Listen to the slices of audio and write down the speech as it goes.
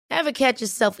Ever catch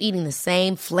yourself eating the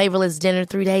same flavorless dinner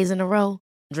 3 days in a row?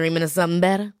 Dreaming of something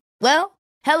better? Well,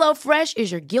 HelloFresh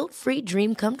is your guilt-free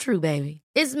dream come true, baby.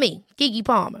 It's me, Keke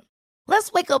Palmer.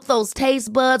 Let's wake up those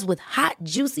taste buds with hot,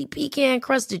 juicy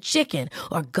pecan-crusted chicken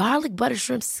or garlic butter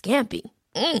shrimp scampi.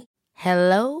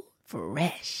 Hello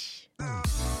Fresh.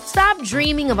 Stop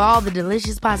dreaming of all the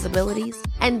delicious possibilities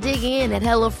and dig in at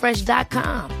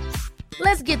HelloFresh.com.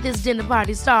 Let's get this dinner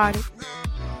party started.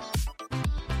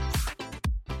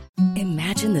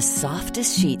 Imagine the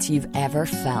softest sheets you've ever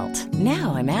felt.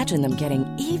 Now imagine them getting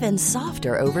even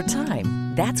softer over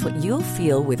time. That's what you'll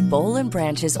feel with Boll &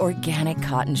 Branch's organic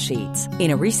cotton sheets.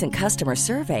 In a recent customer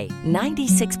survey,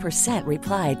 96%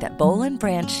 replied that Boll &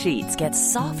 Branch sheets get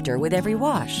softer with every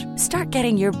wash. Start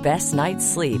getting your best night's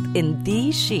sleep in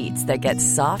these sheets that get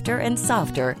softer and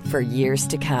softer for years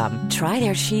to come. Try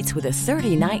their sheets with a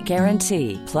 30-night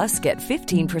guarantee. Plus, get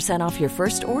 15% off your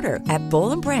first order at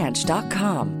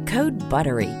bollandbranch.com. Code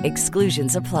BUTTERY.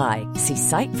 Exclusions apply. See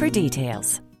site for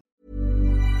details.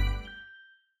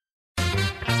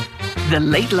 The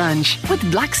Late Lunch with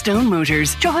Blackstone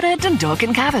Motors, Drogheda, Dundalk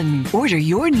and Cavan. Order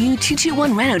your new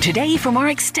 221 Renault today from our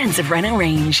extensive Renault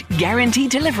range. Guaranteed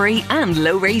delivery and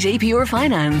low rate APR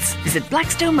finance. Visit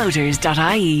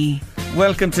blackstonemotors.ie.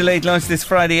 Welcome to Late Lunch this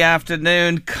Friday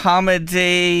afternoon.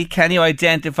 Comedy. Can you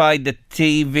identify the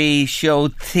TV show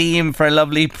theme for a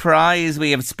lovely prize?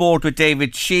 We have sport with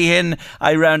David Sheehan.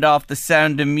 I round off the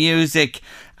Sound of Music.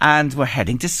 And we're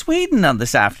heading to Sweden on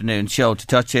this afternoon show to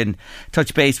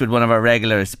touch base with one of our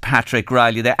regulars, Patrick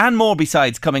Riley there, and more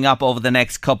besides coming up over the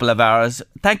next couple of hours.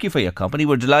 Thank you for your company.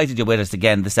 We're delighted you're with us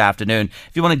again this afternoon.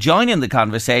 If you want to join in the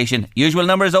conversation, usual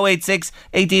number is 086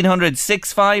 1800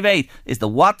 658 is the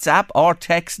WhatsApp or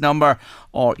text number,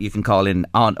 or you can call in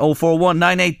on 041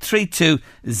 9832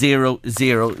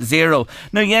 000.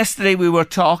 Now, yesterday we were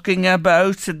talking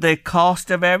about the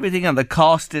cost of everything and the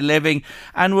cost of living,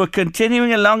 and we're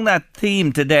continuing along that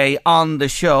theme today on the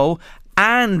show.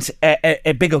 And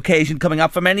a big occasion coming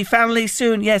up for many families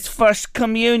soon. Yes, First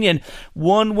Communion.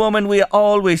 One woman we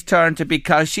always turn to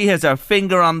because she has her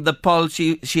finger on the pulse.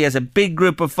 She has a big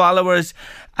group of followers,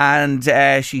 and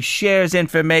she shares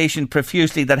information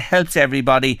profusely that helps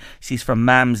everybody. She's from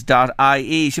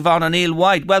mams.ie. Siobhan O'Neill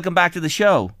White, welcome back to the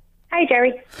show. Hi,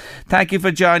 Jerry. Thank you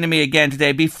for joining me again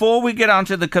today. Before we get on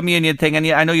to the communion thing, and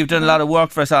I know you've done a lot of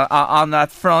work for us on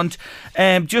that front,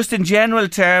 just in general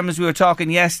terms, we were talking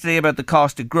yesterday about the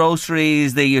cost of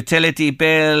groceries, the utility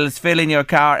bills, filling your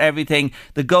car, everything.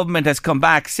 The government has come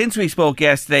back since we spoke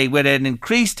yesterday with an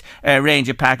increased range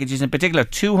of packages, in particular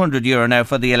 €200 now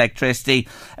for the electricity.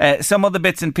 Some other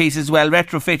bits and pieces as well,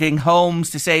 retrofitting homes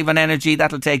to save on energy,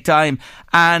 that'll take time.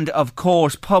 And of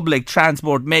course, public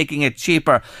transport, making it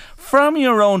cheaper. From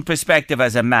your own perspective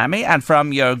as a mammy and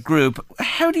from your group,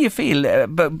 how do you feel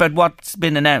about what's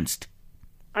been announced?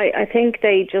 I think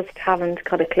they just haven't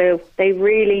got a clue. They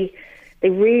really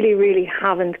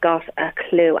haven't got a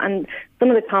clue. And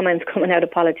some of the comments coming out of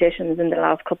politicians in the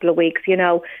last couple of weeks, you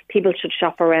know, people should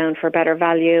shop around for better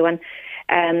value. And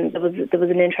there was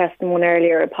an interesting one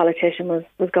earlier. A politician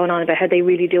was going on about how they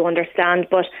really do understand,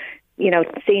 but you know,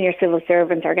 senior civil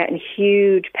servants are getting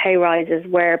huge pay rises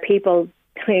where people,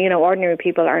 you know, ordinary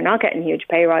people are not getting huge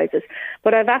pay rises.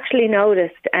 But I've actually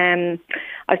noticed,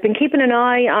 I've been keeping an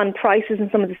eye on prices in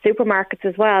some of the supermarkets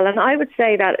as well. And I would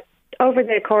say that over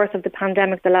the course of the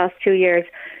pandemic, the last 2 years,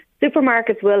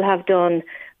 supermarkets will have done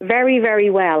very, very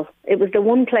well. It was the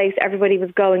one place everybody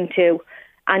was going to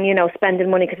and, you know, spending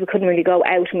money because we couldn't really go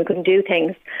out and we couldn't do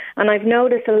things. And I've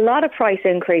noticed a lot of price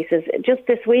increases. Just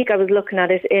this week I was looking at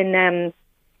it in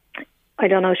I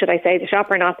don't know, should I say the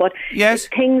shop or not, but yes,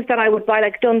 things that I would buy,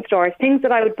 like Dunnes Stores, things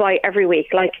that I would buy every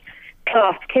week, like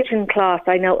cloth, kitchen cloth,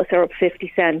 I noticed are up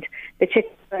 50 cent. The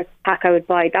chicken pack I would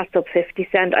buy, that's up 50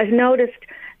 cent. I've noticed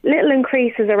little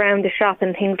increases around the shop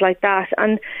and things like that,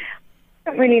 and I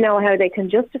don't really know how they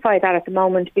can justify that at the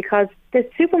moment because the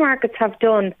supermarkets have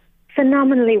done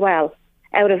phenomenally well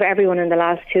out of everyone in the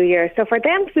last 2 years. So for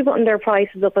them to be putting their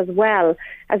prices up as well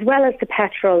as the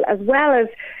petrol, as well as,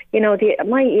 you know,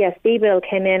 my ESB bill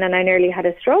came in and I nearly had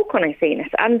a stroke when I seen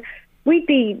it. And we'd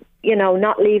be, you know,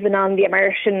 not leaving on the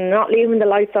immersion, not leaving the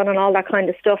lights on and all that kind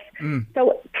of stuff.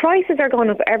 So prices are going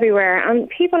up everywhere and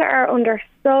people are under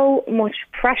so much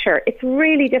pressure. It's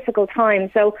really difficult time.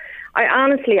 So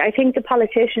I think the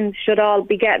politicians should all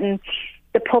be getting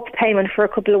the PUP payment for a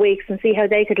couple of weeks and see how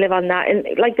they could live on that. And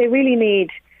like, they really need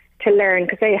to learn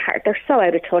because they're so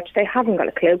out of touch. They haven't got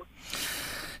a clue.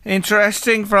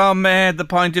 Interesting from the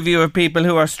point of view of people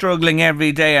who are struggling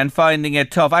every day and finding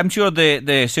it tough. I'm sure the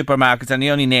supermarkets, and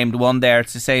you only named one there,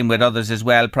 it's the same with others as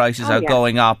well, prices are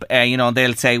going up. You know,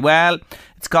 they'll say, well,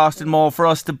 it's costing more for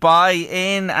us to buy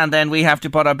in, and then we have to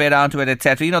put our bid onto it,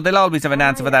 etc. You know, they'll always have an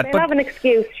answer for that. They'll have an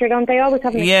excuse, sure, don't they? Always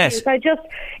have an excuse. I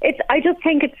just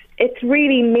think it's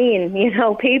really mean. You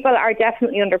know, people are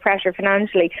definitely under pressure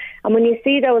financially, and when you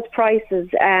see those prices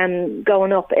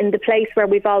going up in the place where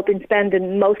we've all been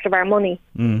spending most of our money,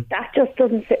 that just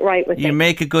doesn't sit right with me. You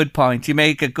make a good point. You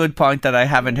make a good point that I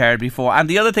haven't heard before. And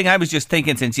the other thing I was just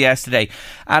thinking since yesterday,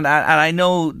 and I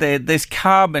know this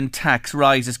carbon tax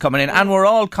rise is coming in, and we're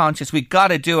all conscious we've got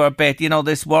to do our bit. You know,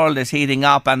 this world is heating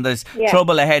up and there's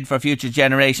trouble ahead for future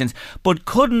generations. But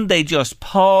couldn't they just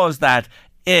pause that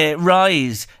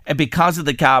rise because of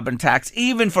the carbon tax,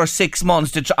 even for 6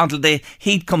 months until the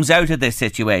heat comes out of this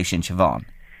situation, Siobhan?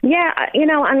 Yeah, you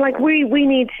know, and like we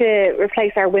need to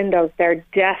replace our windows. They're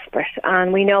desperate,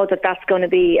 and we know that that's going to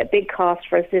be a big cost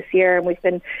for us this year.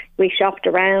 And we shopped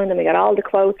around and we got all the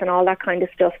quotes and all that kind of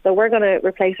stuff. So we're going to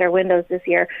replace our windows this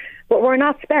year, but we're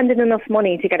not spending enough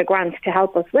money to get a grant to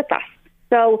help us with that.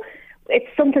 So it's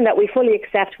something that we fully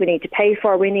accept. We need to pay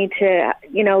for. We need to,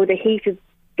 you know, the heat is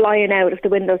flying out of the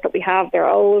windows that we have. They're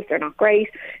old. They're not great.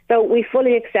 So we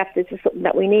fully accept this is something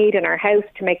that we need in our house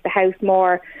to make the house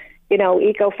more, you know,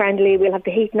 eco-friendly. We'll have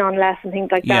the heating on less and things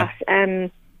like that.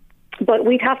 But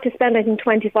we'd have to spend, I think,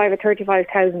 25 or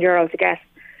 35,000 euro to get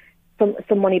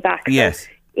some money back. Yes. So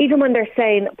even when they're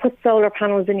saying put solar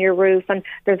panels in your roof and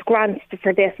there's grants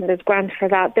for this and there's grants for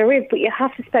that, there is, but you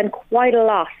have to spend quite a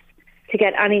lot to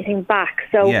get anything back.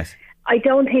 So I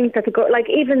don't think that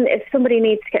even if somebody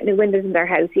needs to get new windows in their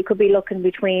house, you could be looking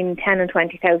between 10 and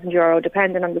 20,000 euro,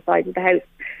 depending on the size of the house.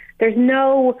 There's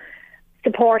no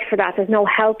support for that. There's no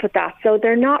help with that. So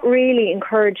they're not really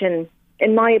encouraging,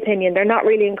 in my opinion, they're not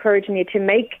really encouraging you to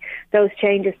make those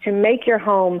changes to make your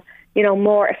home, you know,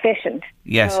 more efficient.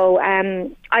 Yes. So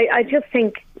I just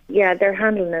think, they're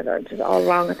handling it just all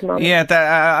wrong at the moment.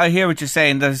 Yeah, I hear what you're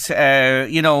saying. There's,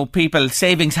 you know, people's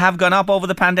savings have gone up over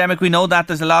the pandemic. We know that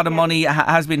there's a lot of money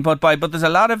has been put by, but there's a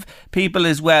lot of people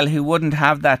as well who wouldn't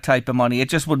have that type of money. It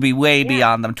just would be way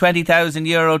beyond them. 20,000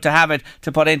 euro to have it,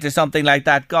 to put into something like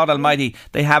that. God almighty,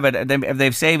 they have it. If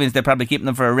they've savings, they're probably keeping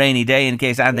them for a rainy day in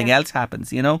case anything else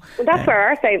happens, you know. Well, that's where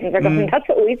our savings are going. That's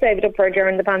what we saved up for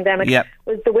during the pandemic,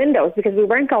 was the windows, because we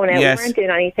weren't going out, we weren't doing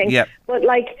anything. But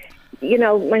like, you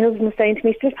know, my husband was saying to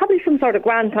me, there's probably some sort of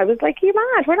grant. I was like, you're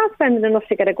mad, we're not spending enough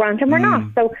to get a grant, and we're not.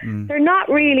 So they're not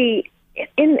really,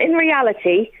 in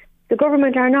reality, the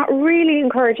government are not really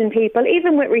encouraging people,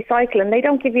 even with recycling. They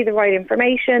don't give you the right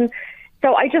information.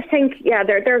 So I just think,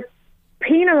 they're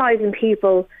penalising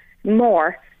people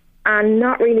more and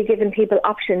not really giving people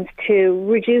options to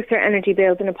reduce their energy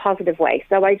bills in a positive way.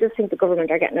 So I just think the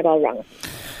government are getting it all wrong.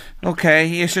 Okay,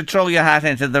 you should throw your hat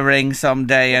into the ring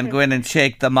someday and go in and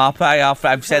shake them up.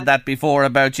 I've said that before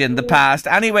about you in the past.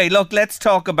 Anyway, look, let's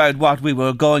talk about what we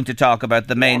were going to talk about,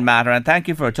 the main matter, and thank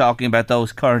you for talking about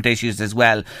those current issues as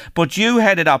well. But you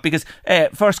headed up because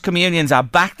First Communions are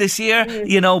back this year.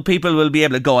 You know, people will be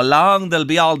able to go along. There'll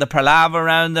be all the palaver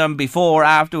around them before,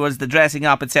 afterwards, the dressing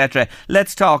up, etc.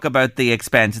 Let's talk about the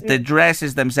expense, the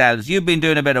dresses themselves. You've been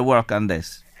doing a bit of work on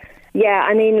this. Yeah,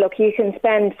 I mean, look, you can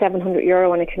spend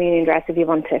 €700 on a communion dress if you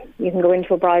want to. You can go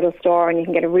into a bridal store and you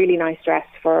can get a really nice dress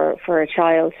for a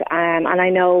child. And I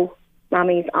know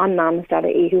mammies on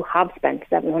mums.ie who have spent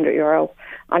 €700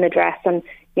 on a dress. And,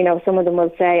 you know, some of them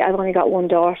will say, I've only got one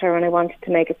daughter and I wanted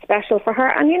to make it special for her.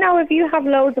 And, you know, if you have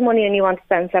loads of money and you want to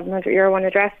spend €700 on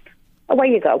a dress, away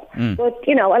you go. But,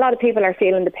 you know, a lot of people are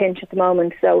feeling the pinch at the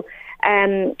moment. So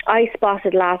I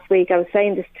spotted last week, I was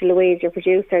saying this to Louise, your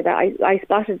producer, that I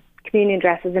spotted communion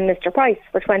dresses in Mr. Price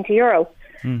for €20.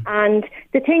 And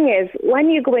the thing is, when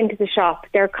you go into the shop,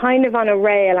 they're kind of on a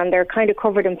rail and they're kind of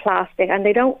covered in plastic and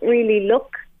they don't really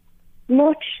look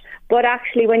much, but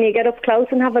actually when you get up close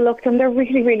and have a look at them, they're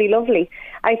really, really lovely.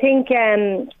 I think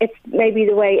it's maybe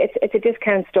the way, it's a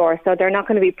discount store, so they're not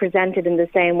going to be presented in the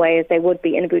same way as they would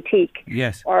be in a boutique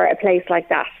or a place like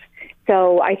that.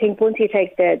 So I think once you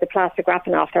take the plastic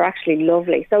wrapping off, they're actually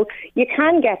lovely. So you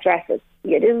can get dresses.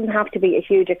 It doesn't have to be a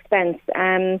huge expense.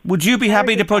 Would you be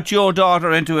happy to put your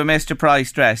daughter into a Mr.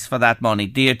 Price dress for that money?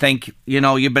 Do you think, you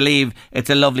know, you believe it's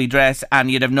a lovely dress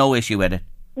and you'd have no issue with it?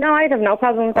 No, I'd have no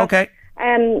problem with that. Okay.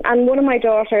 And one of my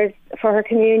daughters, for her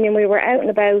communion, we were out and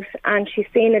about and she's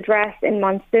seen a dress in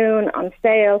Monsoon on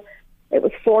sale. It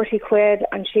was 40 quid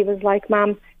and she was like,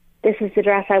 Mum, this is the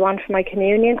dress I want for my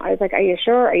communion. I was like, are you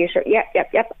sure? Are you sure?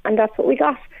 Yep. And that's what we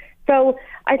got. So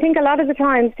I think a lot of the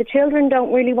times the children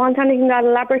don't really want anything that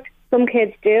elaborate. Some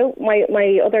kids do.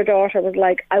 My other daughter was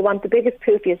like, I want the biggest,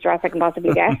 poofiest dress I can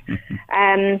possibly get.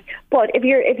 But if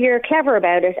you're clever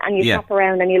about it and you shop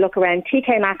around and you look around,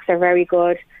 TK Maxx are very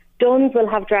good. Dunnes will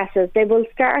have dresses. They will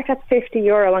start at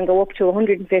 €50 and go up to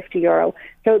 €150.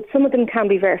 So some of them can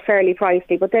be fairly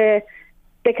pricey, but they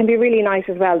can be really nice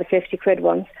as well, the 50 quid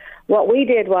ones. What we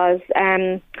did was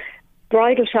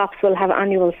bridal shops will have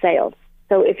annual sales.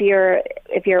 So if you're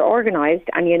organised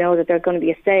and you know that there's going to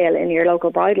be a sale in your local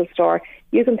bridal store,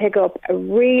 you can pick up a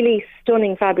really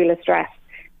stunning, fabulous dress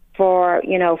for,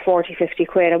 40, 50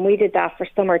 quid. And we did that for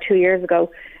summer 2 years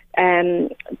ago.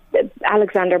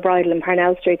 Alexander Bridal in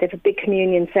Parnell Street, they have a big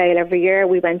communion sale every year.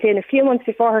 We went in a few months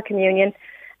before her communion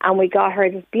and we got her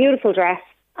this beautiful dress,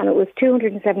 and it was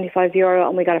 €275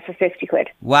 and we got it for 50 quid.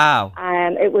 Wow.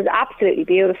 It was absolutely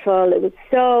beautiful. It was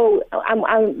so,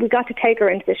 and we got to take her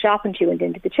into the shop and she went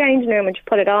into the changing room and she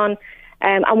put it on,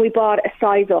 and we bought a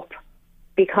size up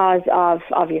because of,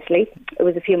 obviously, it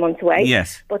was a few months away.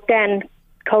 Yes. But then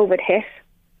COVID hit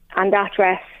and that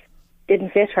dress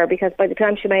didn't fit her, because by the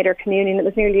time she made her communion, it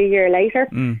was nearly a year later,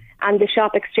 and the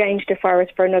shop exchanged it for us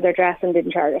for another dress and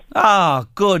didn't charge us. Ah,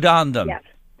 good on them. Yeah.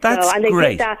 That's and they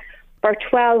great. did that for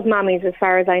 12 mummies, as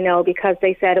far as I know, because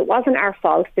they said it wasn't our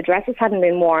fault. The dresses hadn't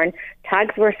been worn,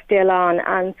 tags were still on,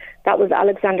 and that was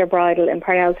Alexander Bridal in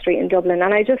Parnell Street in Dublin.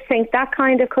 And I just think that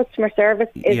kind of customer service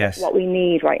is what we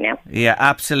need right now. Yeah,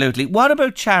 absolutely. What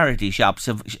about charity shops,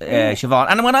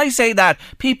 Siobhan? And when I say that,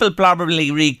 people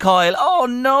probably recoil. Oh,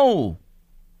 no.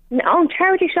 No,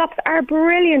 charity shops are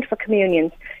brilliant for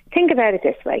communions. Think about it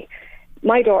this way.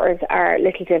 My daughters are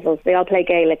little divils. They all play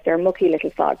Gaelic. They're mucky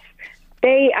little sods.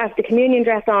 They have the communion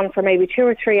dress on for maybe 2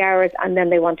 or 3 hours, and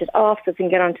then they want it off so they can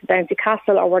get onto Bouncy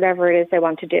Castle or whatever it is they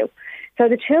want to do. So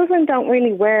the children don't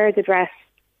really wear the dress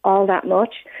all that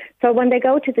much. So when they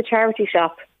go to the charity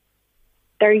shop,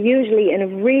 they're usually in a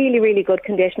really, really good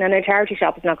condition, and a charity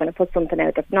shop is not going to put something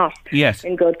out that's not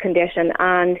in good condition.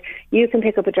 And you can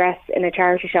pick up a dress in a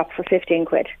charity shop for 15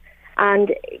 quid.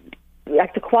 And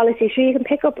like the quality, so you can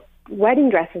pick up wedding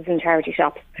dresses in charity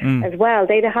shops as well.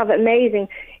 They have amazing,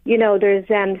 there's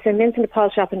St Vincent de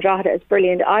Paul shop in Drogheda is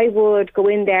brilliant. I would go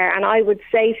in there and I would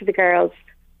say to the girls,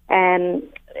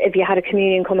 if you had a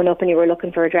communion coming up and you were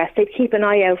looking for a dress, they'd keep an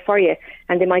eye out for you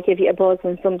and they might give you a buzz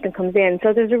when something comes in.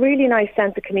 So there's a really nice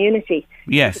sense of community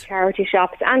with the charity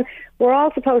shops. And we're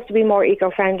all supposed to be more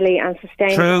eco-friendly and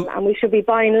sustainable. True. And we should be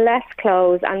buying less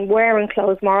clothes and wearing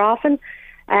clothes more often.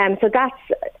 So that's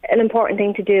an important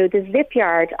thing to do. The Zip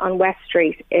Yard on West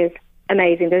Street is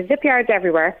amazing. There's Zip Yards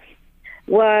everywhere.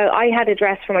 Well, I had a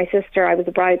dress for my sister. I was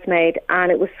a bridesmaid, and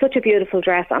it was such a beautiful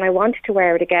dress, and I wanted to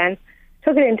wear it again.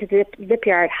 Took it into the Zip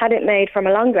Yard, had it made from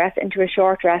a long dress into a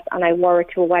short dress, and I wore it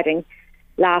to a wedding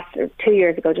 2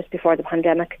 years ago, just before the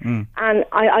pandemic. And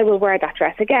I will wear that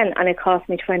dress again, and it cost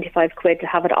me 25 quid to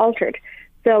have it altered.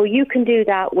 So you can do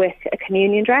that with a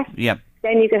communion dress. Yep.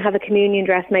 Then you can have a communion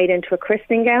dress made into a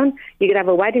christening gown. You could have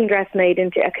a wedding dress made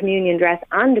into a communion dress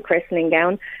and a christening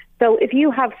gown. So if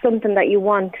you have something that you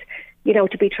want,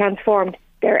 to be transformed,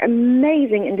 they're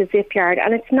amazing in the Zip Yard,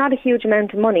 and it's not a huge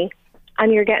amount of money,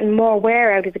 and you're getting more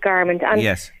wear out of the garment. And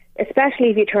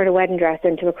especially if you turn a wedding dress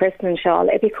into a christening shawl,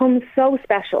 it becomes so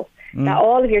special that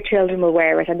all of your children will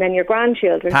wear it, and then your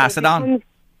grandchildren pass it on.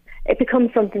 It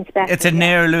becomes something special. It's an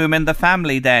heirloom in the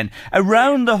family then.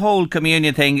 Around the whole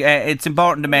communion thing, it's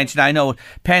important to mention, I know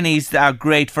pennies are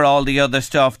great for all the other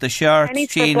stuff, the shirts, pennies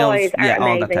chinos, all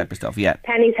all that type of stuff,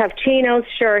 Pennies have chinos,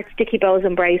 shirts, sticky bows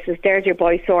and braces. There's your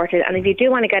boy sorted. And if you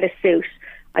do want to get a suit,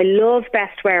 I love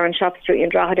Best Wear on Shop Street in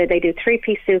Drogheda. They do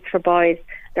 3-piece suits for boys.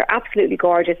 They're absolutely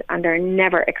gorgeous and they're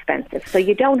never expensive. So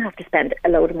you don't have to spend a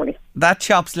load of money. That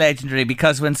shop's legendary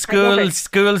because when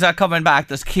schools are coming back,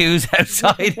 there's queues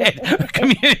outside it.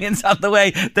 Communion's on the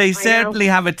way. They certainly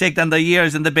have it ticked on the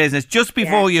years in the business. Just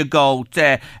before you go,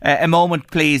 a moment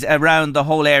please around the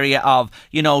whole area of,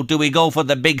 do we go for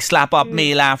the big slap up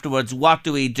meal afterwards? What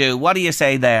do we do? What do you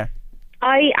say there?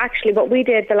 What we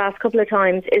did the last couple of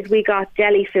times is we got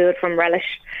deli food from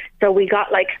Relish. So we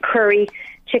got like curry,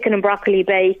 chicken and broccoli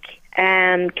bake,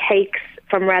 cakes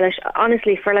from Relish.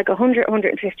 Honestly, for like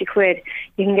 150 quid,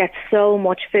 you can get so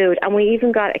much food. And we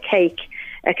even got a cake,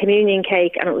 a communion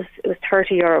cake, and it was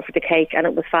 €30 for the cake, and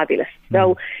it was fabulous.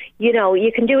 So,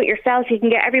 you can do it yourself. You can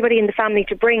get everybody in the family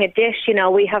to bring a dish.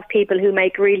 We have people who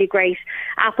make really great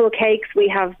apple cakes.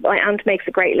 My aunt makes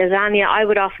a great lasagna. I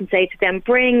would often say to them,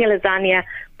 bring a lasagna,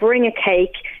 bring a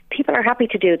cake. People are happy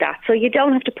to do that. So you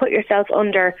don't have to put yourself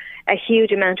under a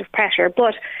huge amount of pressure.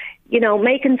 But,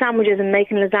 making sandwiches and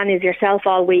making lasagnas yourself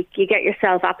all week, you get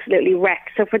yourself absolutely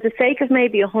wrecked. So for the sake of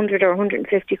maybe 100 or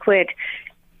 150 quid,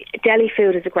 deli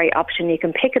food is a great option. You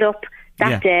can pick it up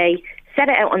that day, set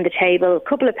it out on the table, a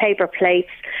couple of paper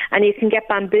plates, and you can get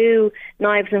bamboo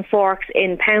knives and forks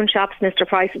in pound shops, Mr.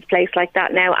 Price's place like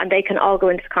that now, and they can all go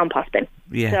into the compost bin.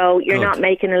 Yeah, so you're good. not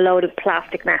making a load of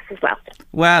plastic mess as well.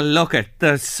 Well, look,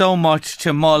 there's so much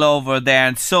to mull over there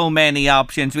and so many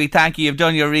options. We thank you. You've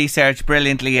done your research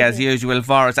brilliantly as usual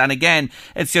for us. And again,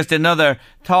 it's just another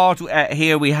thought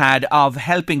here we had of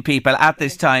helping people at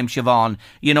this time, Siobhan.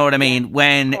 You know what I mean?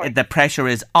 When the pressure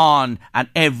is on and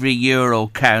every euro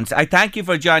counts. I thank you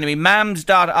for joining me.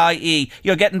 Mams.ie.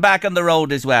 You're getting back on the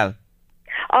road as well.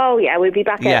 Oh, yeah, we'll be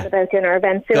back out and about in our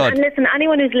events soon. Good. And listen,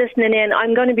 anyone who's listening in,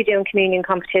 I'm going to be doing communion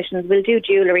competitions. We'll do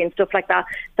jewellery and stuff like that.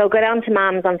 So go down to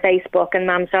Mams on Facebook and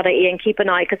mams.ie and keep an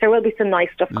eye, because there will be some nice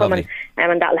stuff coming,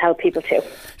 and that'll help people too.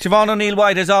 Siobhan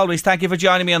O'Neill-White, as always, thank you for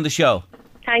joining me on the show.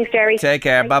 Thanks, Jerry. Take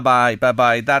care. Bye-bye.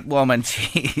 Bye-bye. That woman,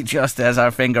 she just has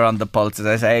her finger on the pulse, as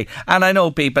I say. And I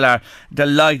know people are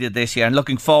delighted this year and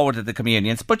looking forward to the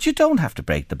communions. But you don't have to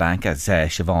break the bank, as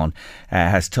Siobhan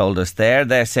has told us there.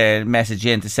 There's a message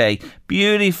in to say,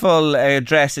 beautiful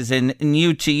dresses in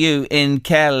New to You in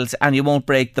Kells, and you won't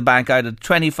break the bank either.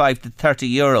 25 to 30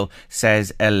 euro,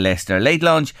 says a listener. Late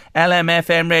Lunch,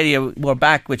 LMFM Radio. We're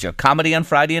back with your comedy on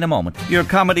Friday in a moment. Your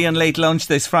comedy on Late Lunch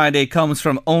this Friday comes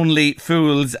from Only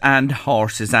Fools and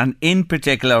Horses, and in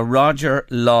particular Roger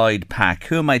Lloyd Pack.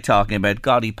 Who am I talking about?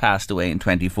 God, he passed away in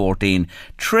 2014.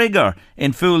 Trigger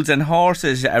in Fools and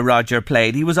Horses, Roger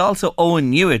played. He was also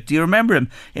Owen Newitt. Do you remember him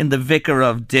in The Vicar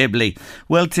of Dibley?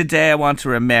 Well, today I want to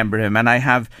remember him, and I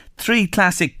have 3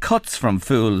 classic cuts from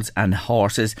Fools and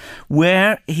Horses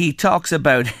where he talks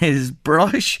about his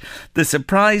brush, the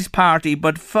surprise party.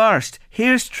 But first,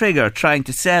 here's Trigger trying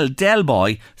to sell Del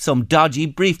Boy some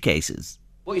dodgy briefcases.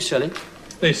 What are you selling?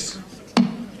 This.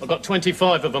 I've got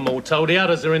 25 of them all told. The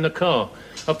others are in the car.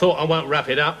 I thought I won't wrap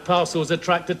it up. Parcels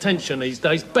attract attention these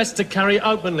days. Best to carry it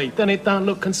openly, then it don't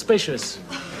look conspicuous.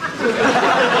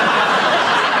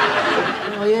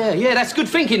 Oh, yeah, that's good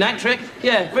thinking, that trick.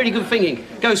 Yeah, very good thinking.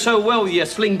 Goes so well with your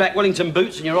sling-back Wellington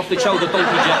boots and your off-the-shoulder donkey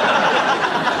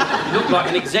jacket. You look like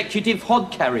an executive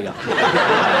hod carrier.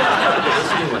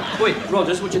 Wait,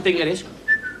 Rogers, what do you think of this?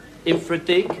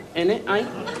 Infradig, innit, eh?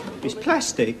 It's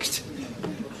plastic.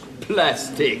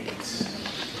 Plastic.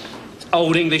 It's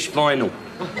old English vinyl.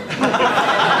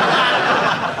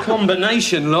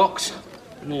 Combination locks.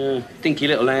 Yeah, dinky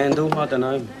little handle, I don't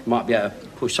know. Might be able to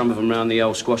push some of them round the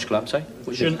old squash clubs, eh?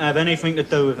 Shouldn't have anything to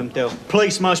do with them, Del.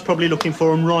 Police most probably looking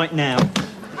for them right now.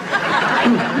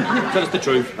 Tell us the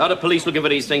truth. Are the police looking for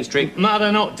these things, Trick? No,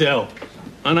 they're not, Del.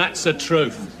 And that's the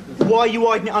truth. Why are you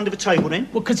hiding it under the table, then?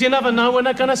 Well, because you never know when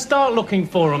they're going to start looking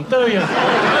for them, do you?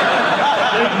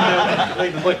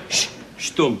 Leave them. Wait, shh,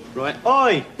 stum, right?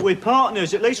 Oi, we're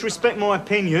partners. At least respect my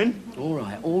opinion. All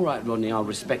right, Rodney, I'll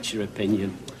respect your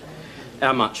opinion.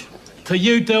 How much? To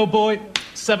you, Del Boy,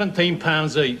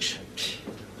 £17 each.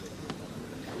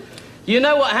 You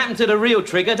know what happened to the real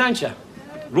Trigger, don't you?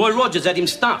 Roy Rogers had him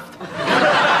stuffed. All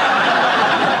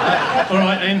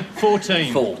right, then,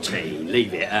 14. 14,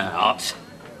 leave it out.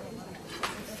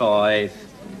 5,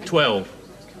 12.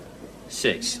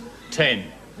 6, 10.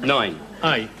 9.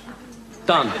 8.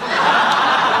 Done.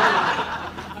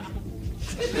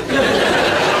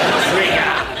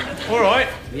 All right.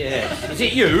 Yeah. Is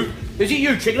it you? Is it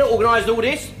you, Trigger, that organised all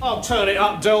this? I'll turn it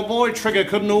up, Del Boy. Trigger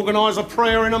couldn't organise a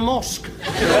prayer in a mosque.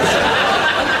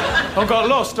 I got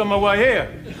lost on my way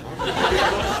here.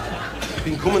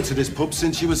 Been coming to this pub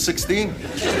since you were 16.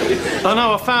 I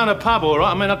know, I found a pub, all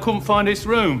right. I mean, I couldn't find this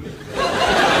room.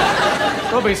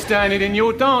 I've been standing in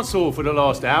your dance hall for the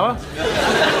last hour.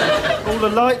 All the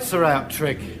lights are out,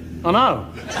 Trig. I know.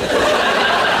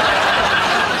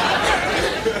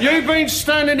 You've been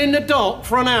standing in the dock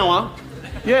for an hour?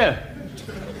 Yeah.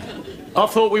 I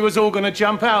thought we was all going to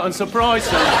jump out and surprise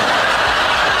them.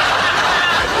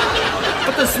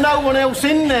 But there's no one else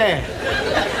in there.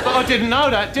 But I didn't know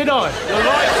that, did I? The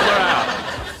lights were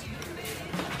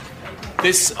out.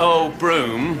 This old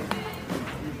broom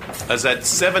has had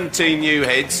 17 new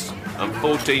heads and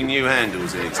 14 new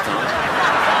handles in its time.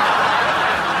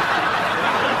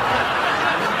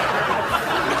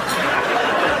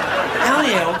 How the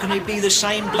hell can it be the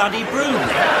same bloody broom?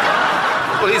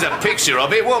 Well, here's a picture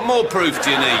of it. What more proof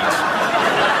do you need?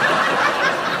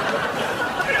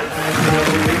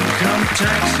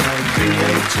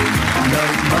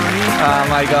 Oh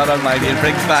my God almighty, it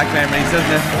brings back memories,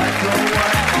 doesn't it?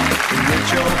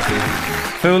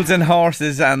 Fools and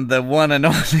Horses and the one and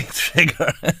only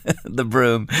Trigger, the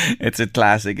broom. It's a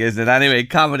classic, isn't it? Anyway,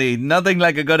 comedy, nothing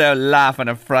like a good old laugh on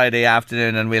a Friday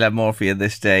afternoon, and we'll have more for you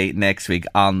this day next week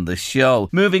on the show.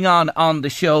 Moving on the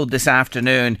show this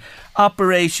afternoon,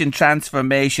 Operation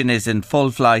Transformation is in full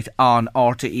flight on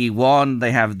RTE1.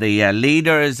 They have the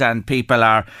leaders and people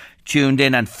are tuned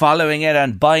in and following it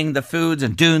and buying the foods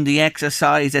and doing the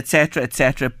exercise, etc.,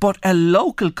 etc. But a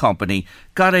local company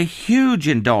got a huge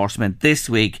endorsement this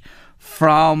week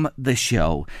from the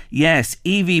show. Yes,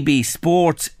 EVB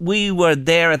Sports. We were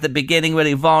there at the beginning with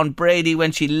Yvonne Brady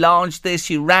when she launched this.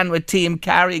 She ran with Team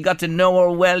Carrie, got to know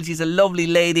her well. She's a lovely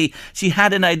lady. She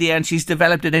had an idea and she's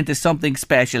developed it into something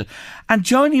special. And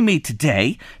joining me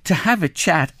today to have a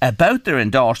chat about their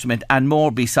endorsement and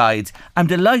more besides, I'm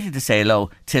delighted to say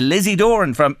hello to Lizzie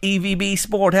Doran from EVB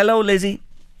Sport. Hello, Lizzie.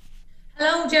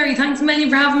 Hello, Jerry. Thanks a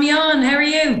million for having me on. How are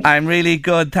you? I'm really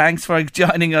good. Thanks for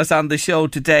joining us on the show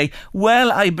today.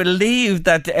 Well, I believe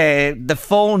that the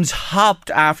phones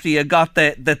hopped after you got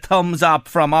the thumbs up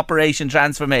from Operation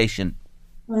Transformation.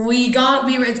 We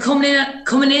were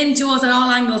coming into us at all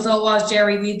angles, so it was,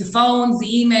 Jerry. We had the phones, the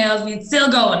emails, it's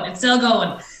still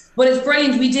going. But it's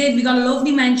brilliant. We got a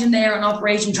lovely mention there on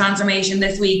Operation Transformation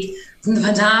this week from the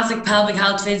fantastic pelvic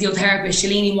health physiotherapist,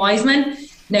 Shalini Wiseman.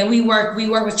 Now, we work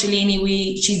with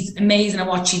Shalini. She's amazing at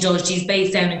what she does. She's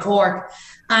based down in Cork.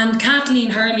 And Kathleen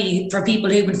Hurley, for people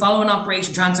who've been following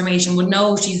Operation Transformation, would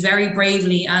know she's very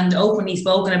bravely and openly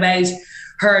spoken about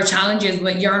her challenges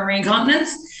with urinary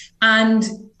incontinence. And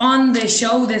on the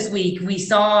show this week, we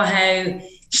saw how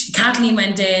Kathleen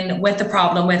went in with the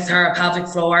problem with her pelvic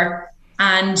floor,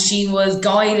 and she was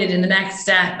guided in the next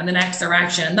step and the next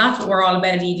direction. And that's what we're all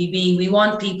about at EVB. We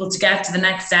want people to get to the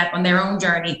next step on their own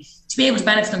journey, to be able to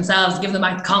benefit themselves, give them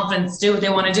back the confidence to do what they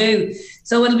want to do.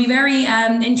 So it'll be very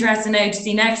interesting now to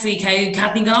see next week how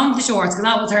Kathleen got on with the shorts, because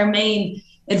that was her main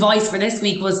advice for this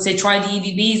week, was to try the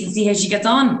EVBs and see how she gets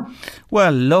on.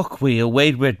 Well, look, we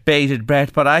await with bated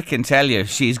breath, but I can tell you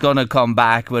she's going to come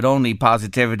back with only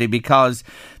positivity, because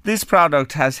this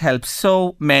product has helped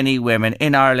so many women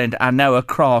in Ireland and now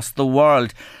across the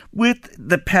world with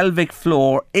the pelvic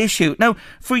floor issue. Now,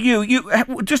 for you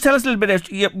just tell us a little bit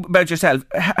about yourself.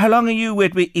 How long are you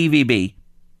with EVB?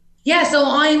 Yeah,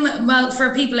 so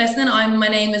for people listening, my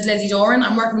name is Lizzie Doran.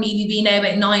 I'm working with EVB now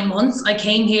about 9 months. I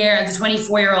came here as a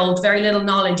 24-year-old, very little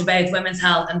knowledge about women's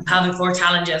health and pelvic floor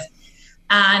challenges.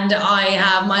 And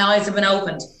my eyes have been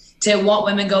opened to what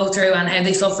women go through and how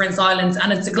they suffer in silence.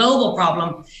 And it's a global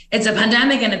problem. It's a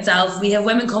pandemic in itself. We have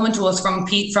women coming to us from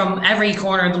every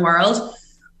corner of the world.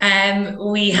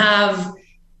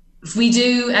 We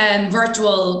do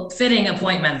virtual fitting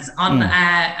appointments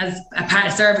as a part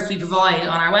of service we provide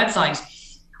on our website.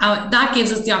 That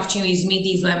gives us the opportunity to meet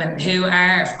these women who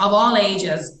are of all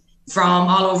ages from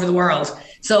all over the world.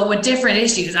 So with different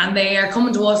issues, and they are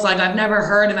coming to us like, I've never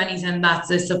heard of anything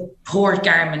that's a support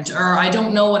garment, or I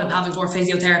don't know what a pelvic floor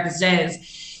physiotherapist is.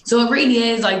 So it really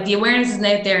is like the awareness isn't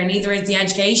out there, and neither is the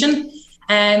education.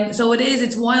 So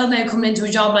it's wild now coming into a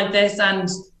job like this and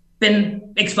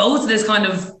been exposed to this kind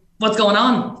of what's going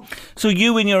on. So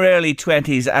you in your early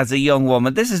 20s as a young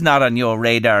woman, this is not on your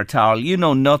radar at all. You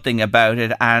know nothing about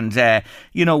it. And,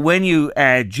 when you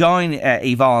join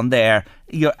Yvonne there,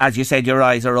 as you said, your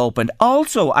eyes are opened.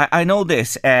 Also, I know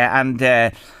this,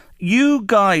 you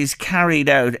guys carried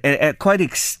out a quite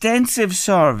extensive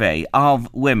survey of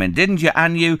women, didn't you?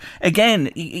 And you,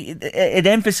 again, it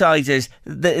emphasises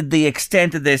the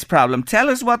extent of this problem. Tell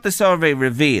us what the survey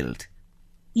revealed.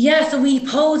 Yeah, so we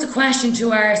posed a question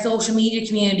to our social media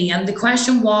community, and the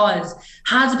question was,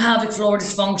 has a pelvic floor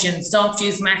dysfunction stopped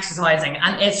you from exercising?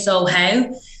 And if so,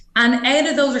 how? And out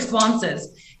of those responses,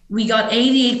 we got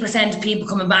 88% of people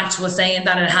coming back to us saying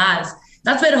that it has.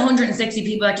 That's about 160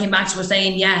 people that came back to us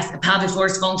saying, yes, a pelvic floor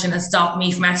dysfunction has stopped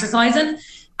me from exercising.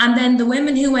 And then the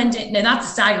women who went in, now that's a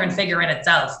staggering figure in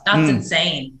itself. That's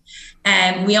insane.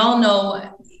 We all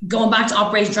know, going back to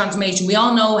Operation Transformation, we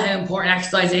all know how important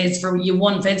exercise is for you,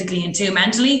 one, physically, and two,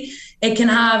 mentally. It can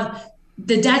have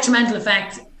the detrimental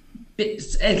effect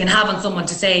it can have on someone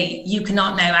to say you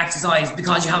cannot now exercise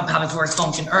because you have pelvic floor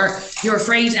dysfunction, or you're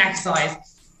afraid to exercise.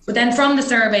 But then from the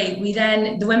survey,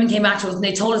 the women came back to us and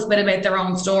they told us a bit about their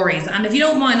own stories. And if you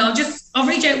don't mind, I'll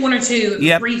reach out one or two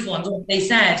brief ones, what they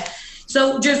said.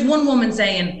 So just one woman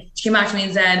saying, she came back to me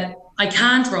and said, I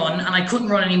can't run and I couldn't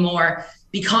run anymore,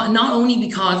 because not only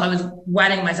because I was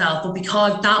wetting myself, but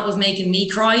because that was making me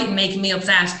cry and making me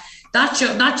upset. That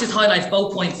just highlights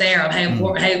both points there of how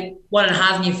important, what it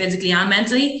has on you physically and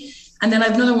mentally. And then I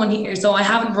have another one here. So I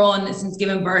haven't run since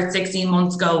giving birth 16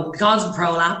 months ago because of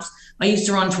prolapse. I used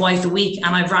to run twice a week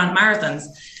and I've ran marathons.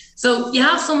 So you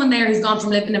have someone there who's gone from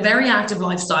living a very active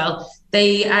lifestyle.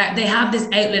 They have this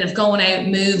outlet of going out,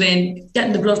 moving,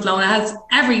 getting the blood flowing. It has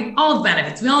all the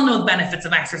benefits. We all know the benefits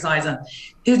of exercising.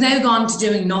 Who's now gone to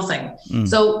doing nothing.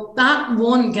 So that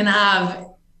one can have,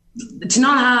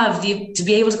 to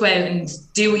be able to go out and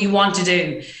do what you want to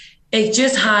do, it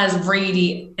just has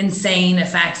really insane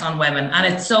effects on women,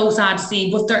 and it's so sad to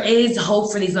see, but there is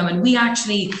hope for these women. We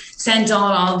actually sent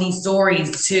on all these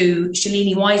stories to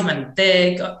Shalini Wiseman,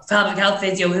 the pelvic health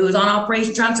physio who was on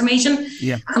Operation Transformation.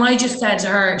 Yeah. And I just said to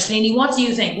her, Shalini, what do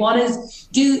you think?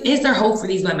 Is there hope for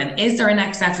these women? Is there a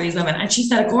next step for these women? And she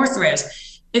said, of course there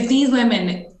is. If these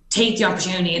women take the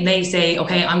opportunity and they say,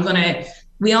 okay,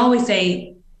 we always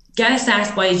say, get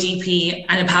assessed by a GP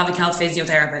and a pelvic health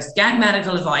physiotherapist, get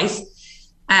medical advice,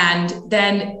 and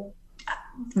then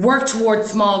work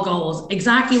towards small goals,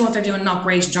 exactly what they're doing in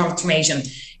Operation Transformation.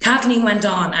 Kathleen went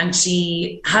on and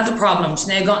she has a problem. She's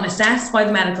now gotten assessed by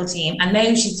the medical team, and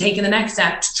now she's taking the next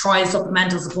step to try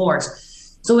supplemental support.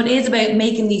 So it is about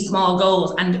making these small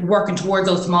goals and working towards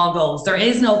those small goals. There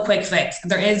is no quick fix.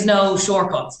 There is no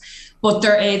shortcuts. But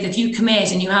there is, if you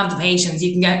commit and you have the patience,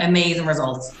 you can get amazing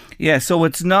results. Yeah, so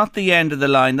it's not the end of the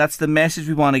line. That's the message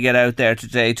we want to get out there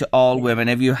today to all women.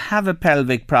 If you have a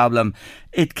pelvic problem,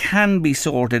 it can be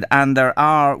sorted, and there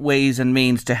are ways and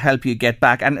means to help you get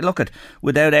back. And look,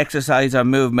 without exercise or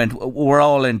movement, we're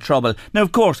all in trouble. Now,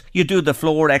 of course, you do the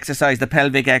floor exercise, the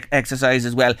pelvic exercise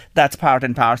as well. That's part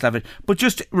and parcel of it. But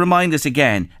just remind us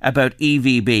again about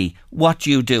EVB, what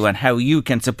you do and how you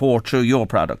can support through your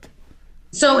product.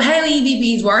 So how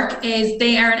EVBs work is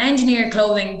they are an engineered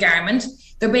clothing garment.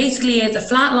 There basically is a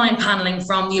flat line panelling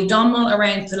from the abdominal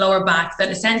around the lower back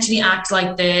that essentially acts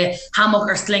like the hammock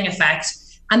or sling effect.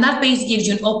 And that basically gives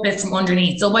you an uplift from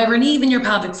underneath. So by relieving your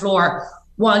pelvic floor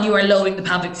while you are lowering the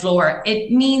pelvic floor, it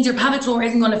means your pelvic floor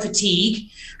isn't going to fatigue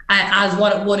as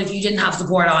what it would if you didn't have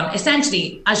support on.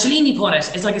 Essentially, as Shalini put it,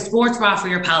 it's like a sports bra for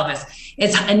your pelvis.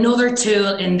 It's another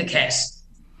tool in the kit.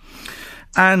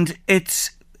 And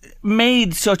it's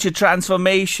made such a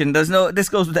transformation. This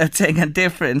goes without saying, a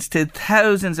difference to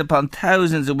thousands upon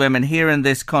thousands of women here in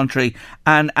this country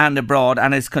and abroad,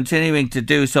 and is continuing to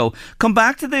do so. Come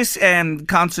back to this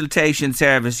consultation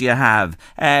service you have.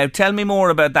 Tell me more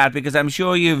about that, because I'm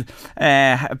sure you've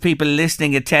people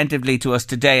listening attentively to us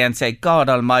today and say, God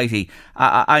almighty,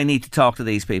 I need to talk to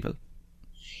these people.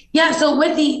 Yeah, so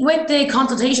with the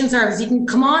consultation service, you can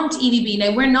come on to EVB.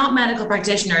 Now, we're not medical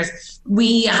practitioners.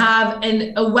 We have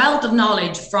a wealth of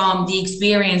knowledge from the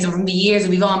experience and from the years that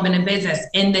we've all been in business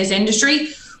in this industry.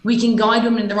 We can guide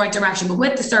them in the right direction. But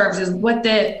with the services, with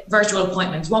the virtual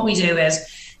appointments, what we do is,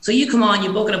 so you come on,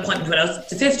 you book an appointment with us.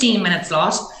 It's a 15-minute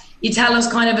slot. You tell us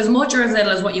kind of as much or as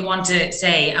little as what you want to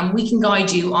say, and we can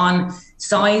guide you on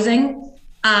sizing.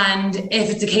 And if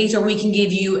it's a case where we can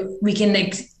give you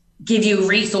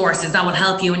resources that will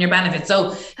help you in your benefits,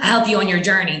 so help you on your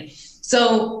journey.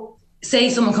 So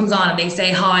say someone comes on and they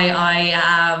say, hi, I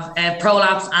have a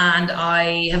prolapse and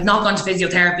I have not gone to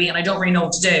physiotherapy and I don't really know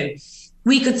what to do.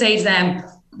 We could say to them,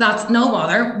 that's no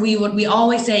bother. We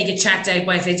always say get checked out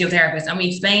by a physiotherapist, and we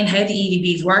explain how the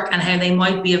EVBs work and how they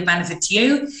might be of benefit to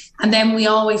you. And then we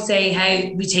always say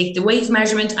how we take the waist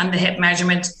measurement and the hip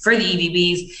measurement for the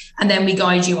EVBs, and then we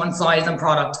guide you on size and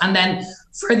product. And then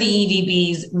for the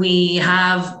EVBs, we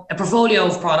have a portfolio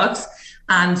of products,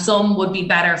 and some would be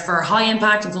better for high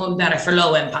impact and some would be better for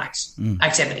low impact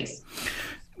activities.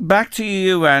 Back to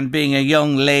you and being a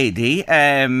young lady,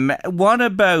 what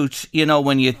about,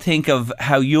 when you think of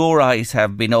how your eyes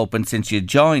have been opened since you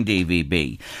joined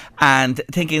EVB, and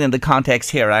thinking in the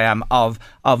context here I am of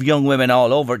young women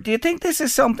all over, do you think this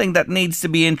is something that needs to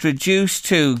be introduced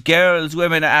to girls,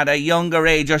 women at a younger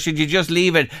age, or should you just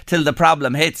leave it till the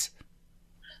problem hits?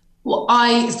 Well,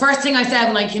 first thing I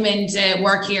said when I came into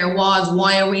work here was,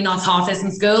 why are we not taught this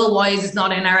in school? Why is this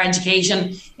not in our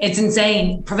education? It's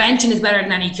insane. Prevention is better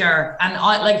than any cure. And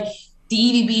the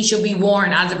EVB should be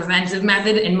worn as a preventive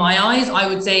method. In my eyes, I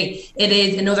would say it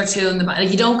is another tool in the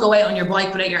bag. You don't go out on your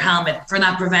bike without your helmet for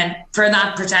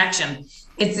that protection.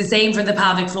 It's the same for the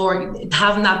pelvic floor,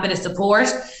 having that bit of support.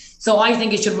 So I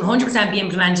think it should 100% be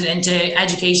implemented into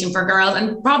education for girls,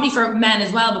 and probably for men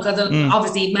as well, because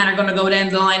obviously men are going to go down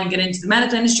the line and get into the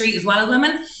medical industry as well as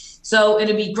women. So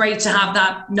it'd be great to have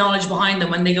that knowledge behind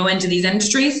them when they go into these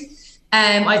industries.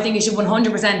 I think it should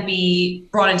 100% be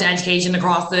brought into education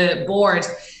across the board.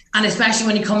 And especially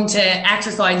when you come to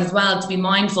exercise as well, to be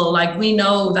mindful. Like, we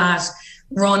know that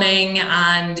running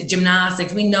and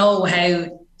gymnastics, we know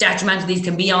how detrimental these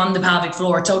can be on the pelvic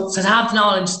floor. So to have the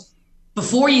knowledge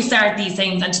before you start these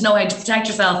things and to know how to protect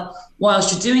yourself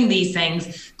whilst you're doing these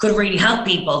things could really help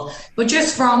people. But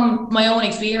just from my own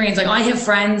experience, I have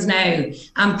friends now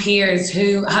and peers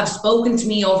who have spoken to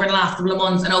me over the last couple of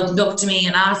months and opened up to me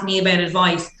and asked me about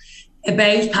advice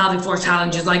about pelvic floor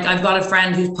challenges. I've got a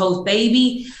friend who's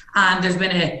post-baby, and there's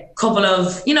been a couple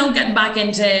of, getting back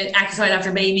into exercise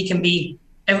after baby can be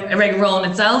a regular role in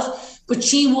itself. but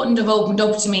she wouldn't have opened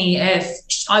up to me if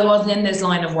I wasn't in this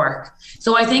line of work.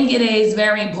 So I think it is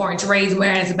very important to raise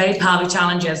awareness about pelvic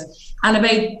challenges and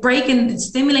about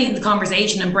stimulating the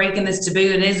conversation and breaking this taboo.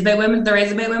 It is about women. There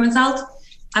is about women's health,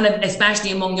 and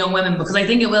especially among young women, because I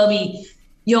think it will be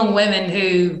young women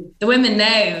the women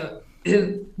now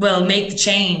who will make the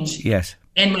change. Yes.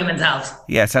 In women's health.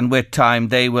 Yes, and with time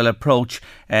they will approach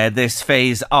this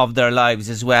phase of their lives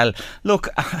as well. Look,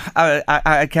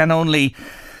 I can only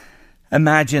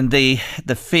imagine the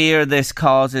fear this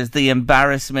causes, the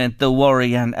embarrassment, the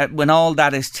worry, and when all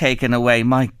that is taken away,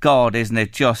 my God, isn't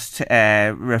it just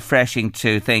refreshing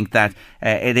to think that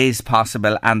it is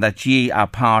possible and that ye are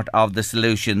part of the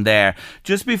solution there.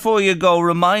 Just before you go,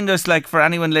 remind us, like for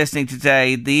anyone listening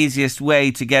today, the easiest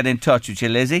way to get in touch with you,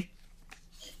 Lizzie.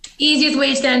 Easiest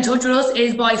way to get in touch with us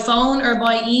is by phone or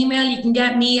by email. You can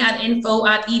get me at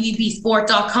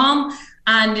info@evbsport.com,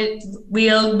 and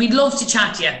we'd love to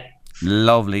chat to you.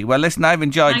 Lovely. Well, listen, I've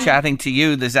enjoyed chatting to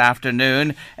you this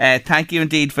afternoon. Thank you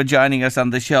indeed for joining us on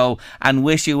the show, and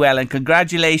wish you well, and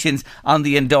congratulations on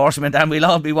the endorsement, and we'll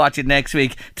all be watching next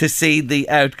week to see the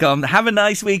outcome. Have a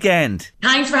nice weekend.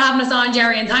 Thanks for having us on,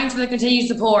 Jerry, and thanks for the continued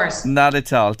support. Not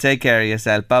at all. Take care of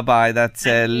yourself. Bye-bye. That's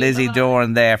Lizzie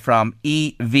Doran there from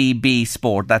EVB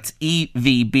Sport. That's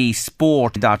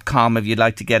evbsport.com if you'd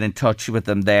like to get in touch with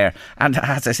them there. And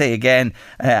as I say again,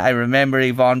 I remember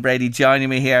Yvonne Brady joining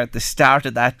me here at the start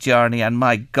of that journey, and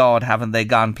my God, haven't they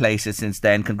gone places since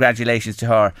then. Congratulations to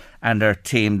her and her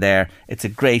team there. It's a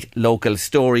great local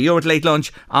story. You're at Late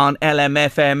Lunch on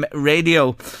LMFM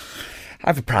Radio. I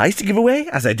have a prize to give away,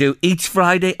 as I do each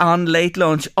Friday on Late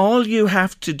Lunch. All you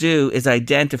have to do is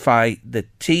identify the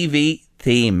TV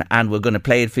theme, and we're going to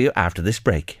play it for you after this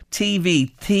break.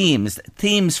 TV themes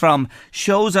from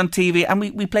shows on TV, and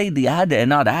we played the ad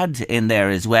in there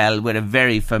as well with a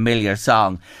very familiar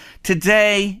song.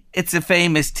 Today, it's a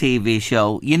famous TV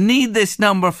show. You need this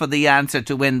number for the answer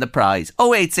to win the prize.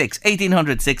 086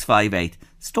 1800 658.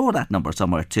 Store that number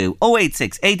somewhere too.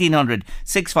 086 1800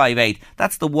 658.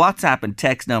 That's the WhatsApp and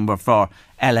text number for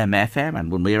LMFM.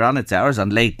 And when we're on, it's ours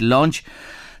on Late Lunch.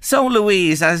 So,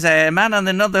 Louise, as a man on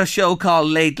another show called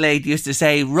Late Late used to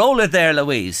say, roll it there,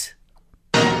 Louise.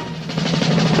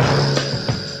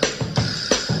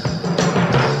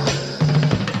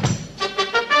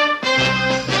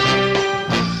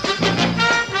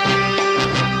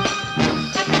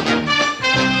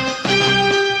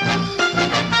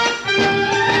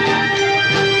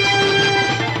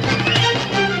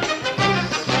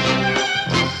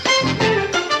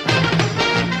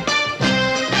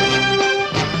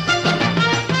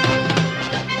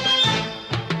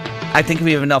 I think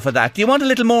we have enough of that. Do you want a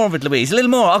little more of it, Louise? A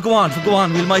little more? Oh, go on.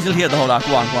 We might as well hear the whole lot.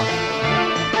 Go on.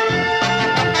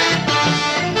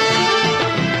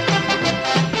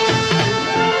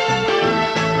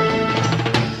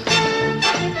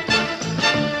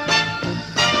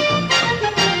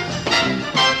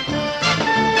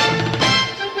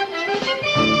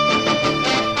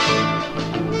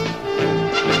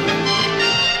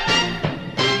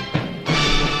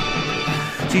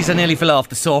 Jeez, I nearly fell off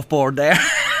the surfboard there.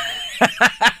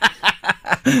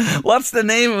 What's the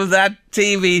name of that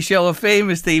TV show, a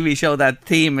famous TV show that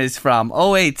theme is from?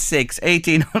 086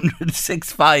 1800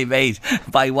 658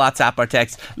 by WhatsApp or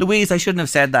text. Louise, I shouldn't have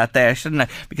said that there, shouldn't I?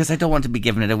 Because I don't want to be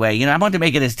giving it away. You know, I want to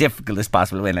make it as difficult as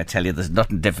possible. When I tell you there's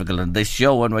nothing difficult in this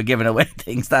show when we're giving away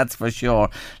things, that's for sure.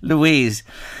 Louise,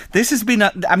 this has been,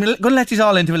 I'm going to let you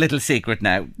all into a little secret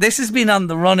now. This has been on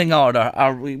the running order,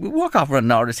 or we work off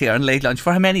running orders here on Late Lunch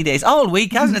for how many days? All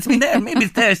week, hasn't it? It's been there, maybe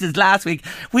it's there since last week.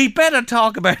 We better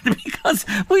talk about it because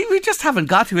we just haven't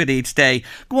got to it each day.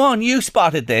 Go on, you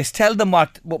spotted this. Tell them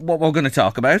what we're going to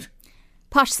talk about.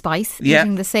 Posh Spice,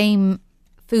 eating the same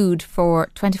food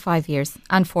for 25 years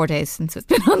and 4 days since it's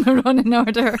been on the running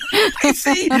order.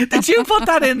 See, did you put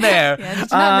that in there? Yeah,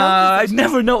 did you not notice it? I've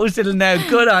never noticed it now.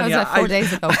 Good on you. That was like 4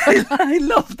 days ago. I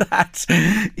love that.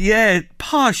 Yeah,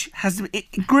 Posh has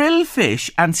grilled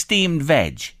fish and steamed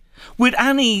veg. With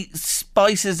any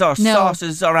spices or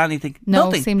sauces or anything? No,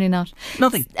 nothing. seemingly not.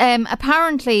 Nothing.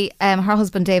 Apparently, her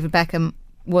husband David Beckham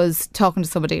was talking to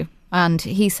somebody, and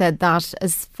he said that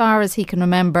as far as he can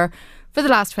remember, for the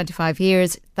last 25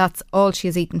 years, that's all she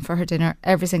has eaten for her dinner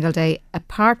every single day,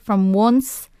 apart from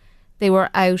once they were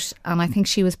out, and I think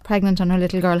she was pregnant on her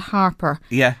little girl Harper.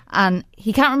 Yeah. And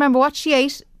he can't remember what she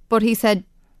ate, but he said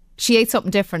she ate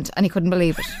something different, and he couldn't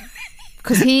believe it.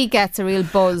 Because he gets a real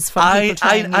buzz from people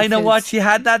trying new I know foods. what she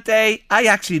had that day. I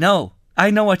actually know.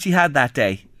 I know what she had that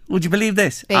day. Would you believe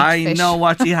this? Baked fish. Know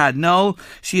what she had. No,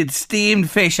 she had steamed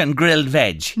fish and grilled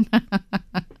veg.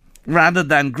 rather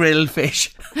than grilled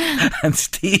fish and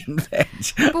steamed veg.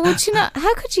 But would you not?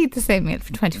 How could she eat the same meal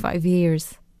for 25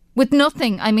 years with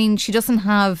nothing? I mean, she doesn't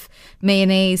have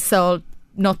mayonnaise, salt,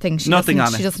 nothing. Nothing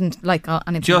on it. She doesn't like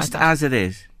anything Just like that. as it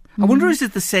is. I wonder, is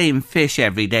it the same fish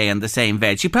every day and the same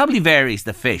veg? She probably varies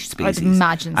the fish species. I'd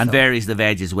imagine and so. varies the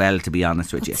veg as well, to be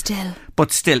honest with you.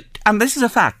 But still. And this is a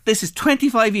fact. This is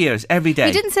 25 years every day.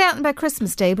 You didn't say anything about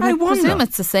Christmas Day, but I presume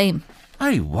it's the same.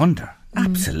 I wonder.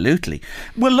 Absolutely.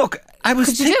 Well, look, I was...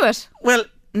 Could you do it? Well,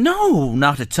 no,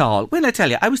 not at all. Well, I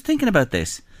tell you, I was thinking about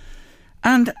this.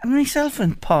 And myself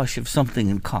and Posh have something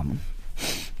in common.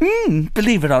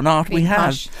 Believe it or not, we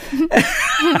have.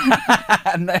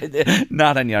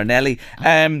 Not on your Nelly.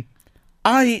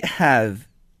 I have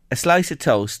a slice of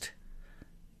toast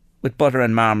with butter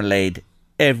and marmalade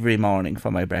every morning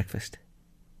for my breakfast.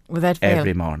 Without fail.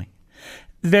 Every morning.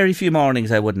 Very few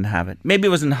mornings I wouldn't have it. Maybe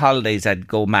it was on holidays I'd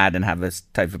go mad and have this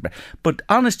type of breakfast. But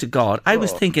honest to God, I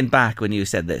was thinking back when you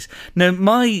said this. Now,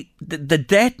 the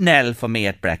death knell for me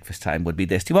at breakfast time would be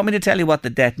this. Do you want me to tell you what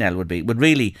the death knell would be? Would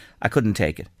really, I couldn't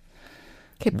take it.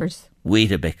 Kippers.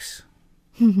 Weetabix.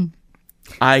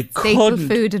 I Staple couldn't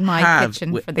food in my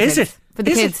kitchen for the kids. Is it? For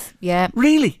the Is kids, it? yeah.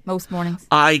 Really? Most mornings.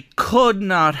 I could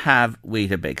not have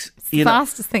Weetabix. It's the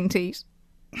fastest thing to eat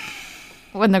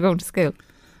when they're going to school.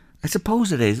 I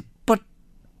suppose it is, but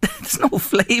there's no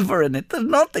flavour in it. There's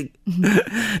nothing.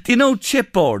 Do you know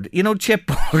chipboard? You know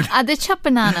chipboard? They chop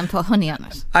banana and put honey on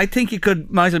it. I think you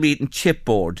might as well be eating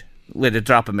chipboard with a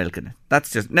drop of milk in it. That's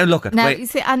just... Now look at... Now, wait.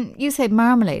 you say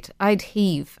marmalade. I'd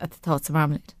heave at the thoughts of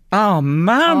marmalade. Oh,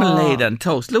 marmalade and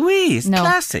toast. Louise, No.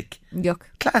 classic. Yuck.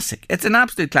 Classic. It's an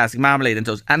absolute classic, marmalade and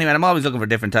toast. Anyway, I'm always looking for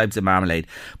different types of marmalade.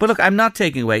 But look, I'm not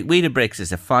taking away. Weetabix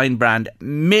is a fine brand.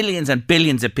 Millions and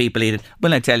billions of people eat it.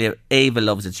 Well, I tell you, Ava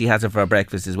loves it. She has it for her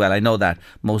breakfast as well. I know that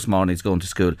most mornings going to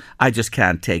school. I just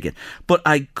can't take it. But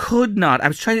I could not. I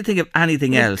was trying to think of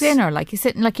anything else. Dinner, like you're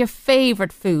sitting, like your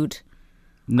favourite food.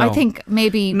 No. I think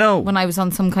maybe when I was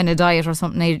on some kind of diet or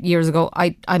something years ago,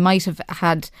 I might have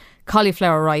had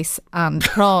cauliflower rice and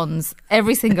prawns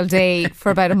every single day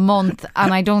for about a month,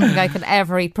 and I don't think I could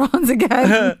ever eat prawns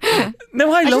again.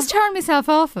 No, I just turned myself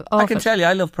off I can tell you,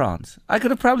 I love prawns. I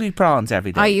could have probably eat prawns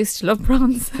every day. I used to love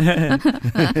prawns.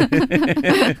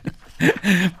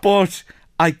 But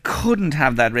I couldn't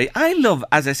have that rate. I love,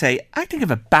 as I say, I think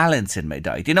of a balance in my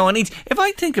diet. You know, and if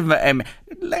I think of,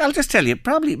 I'll just tell you,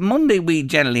 probably Monday we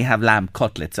generally have lamb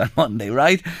cutlets on Monday,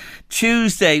 right?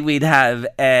 Tuesday we'd have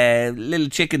little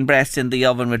chicken breasts in the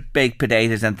oven with baked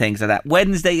potatoes and things like that.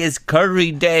 Wednesday is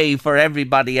curry day for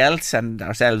everybody else and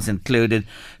ourselves included.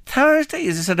 Thursday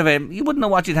is a sort of you wouldn't know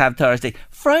what you'd have Thursday.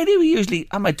 Friday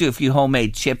I might do a few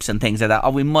homemade chips and things like that,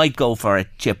 or we might go for a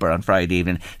chipper on Friday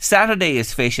evening. Saturday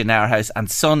is fish in our house, and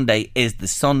Sunday is the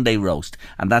Sunday roast,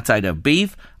 and that's either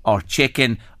beef or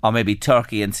chicken or maybe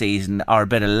turkey in season or a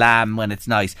bit of lamb when it's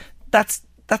nice. That's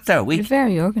our week. You're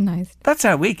very organised. That's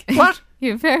our week. What?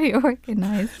 You're very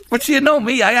organised. But you know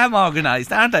me, I am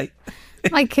organised, aren't I?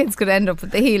 My kids could end up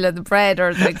with the heel of the bread,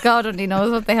 or God only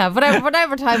knows what they have.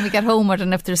 Whatever time we get homeward,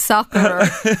 and if there's soccer or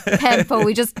tempo,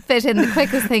 we just fit in the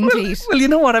quickest thing to eat. Well, you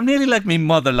know what? I'm nearly like my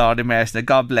mother, Lord Mercy.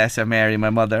 God bless her, Mary, my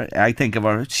mother. I think of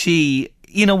her. She...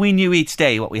 You know, we knew each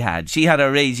day what we had. She had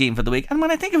her regime for the week. And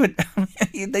when I think of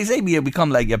it, they say you become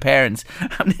like your parents.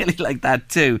 I'm nearly like that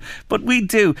too. But we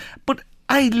do. But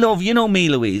I love, you know me,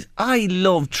 Louise, I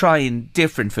love trying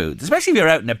different foods, especially if you're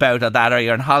out and about or that, or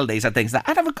you're on holidays or things like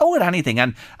that. I'd have a go at anything,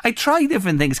 and I try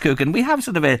different things cooking. We have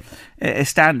sort of a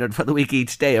standard for the week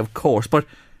each day, of course, but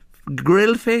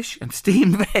grilled fish and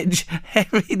steamed veg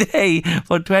every day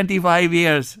for 25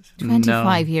 years.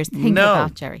 25 years. Think of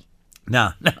that, Jerry.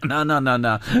 No.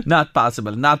 Not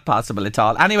possible at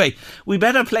all. Anyway, we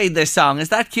better play this song. Is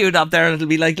that queued up there? It'll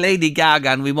be like Lady Gaga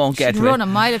and we won't get to it. She'd run a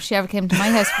mile if she ever came to my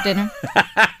house for dinner.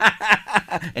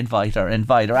 Invite her.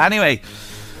 Anyway,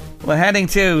 we're heading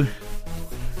to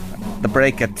the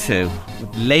break at 2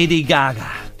 with Lady Gaga,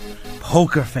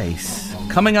 Poker Face.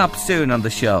 Coming up soon on the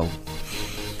show,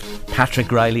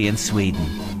 Patrick Riley in Sweden.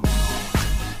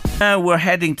 Now we're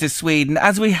heading to Sweden,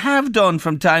 as we have done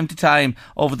from time to time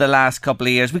over the last couple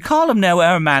of years. We call him now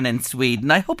our man in Sweden.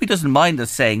 I hope he doesn't mind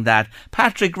us saying that.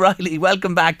 Patrick Riley,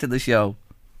 welcome back to the show.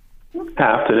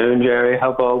 Afternoon, Jerry.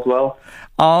 Hope all's well.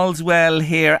 All's well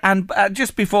here. And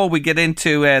just before we get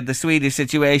into the Swedish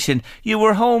situation, you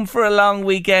were home for a long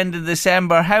weekend in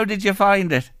December. How did you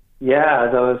find it? Yeah,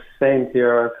 as I was saying to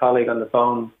your colleague on the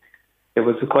phone, it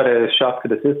was quite a shock to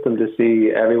the system to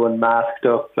see everyone masked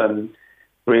up, and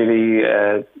really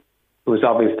it was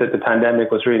obvious that the pandemic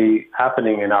was really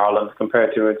happening in Ireland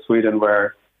compared to in Sweden,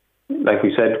 where like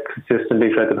we said, consistently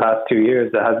throughout the past 2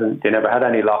 years, they never had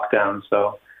any lockdown.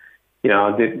 So,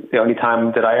 the only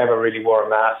time that I ever really wore a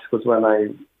mask was when I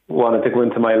wanted to go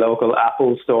into my local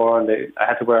Apple store, and I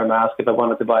had to wear a mask if I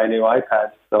wanted to buy a new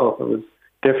iPad. So it was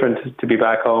different to be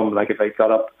back home. Like if I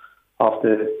got up off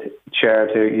the chair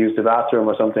to use the bathroom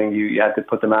or something, you had to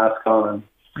put the mask on.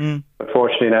 And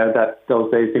unfortunately now that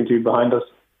those days seem to be behind us.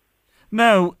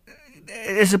 Now,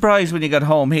 a surprise when you got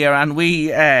home here, and we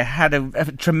had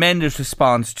a tremendous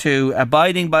response to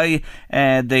abiding by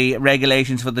the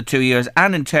regulations for the 2 years,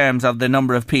 and in terms of the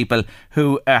number of people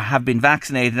who have been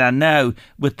vaccinated, and now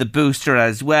with the booster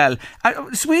as well.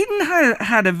 Sweden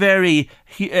had a very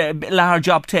large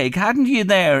uptake, hadn't you,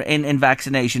 there in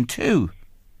vaccination too?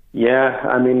 Yeah,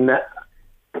 I mean,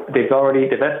 they've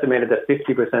estimated that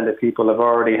 50% of people have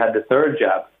already had the third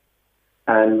jab.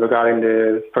 And regarding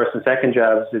the first and second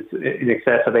jabs, it's in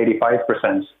excess of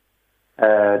 85%.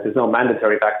 There's no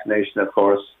mandatory vaccination, of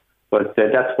course, but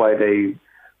that's why they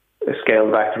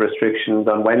scaled back the restrictions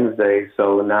on Wednesday.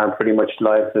 So now pretty much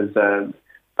life is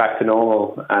back to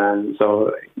normal. And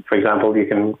so, for example, you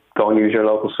can go and use your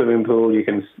local swimming pool. You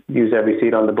can use every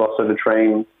seat on the bus or the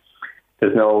train.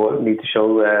 There's no need to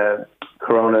show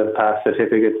Corona pass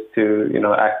certificates to,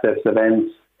 access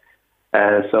events.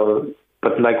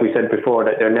 But like we said before,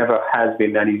 that there never has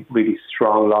been any really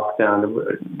strong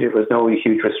lockdown. There was no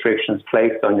huge restrictions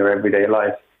placed on your everyday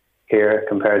life here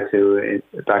compared to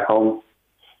back home.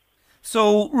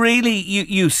 So really,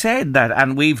 you said that,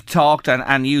 and we've talked,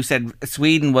 and you said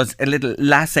Sweden was a little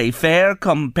laissez-faire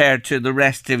compared to the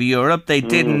rest of Europe. They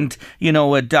didn't,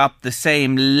 adopt the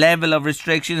same level of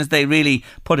restrictions. They really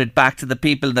put it back to the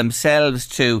people themselves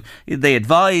they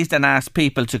advised and asked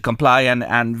people to comply,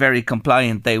 and very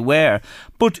compliant they were.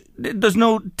 But there's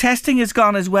no testing has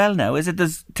gone as well now, is it?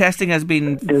 Testing has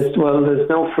been... There's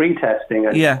no free testing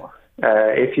anymore. Yeah.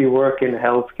 If you work in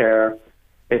healthcare,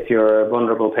 if you're a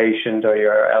vulnerable patient or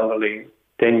you're elderly,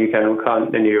 then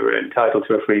you're entitled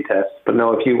to a free test. But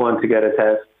no, if you want to get a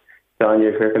test done,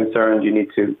 if you're concerned, you need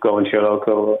to go into your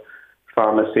local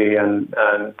pharmacy and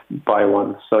buy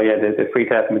one. So yeah, the free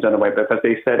testing was done away because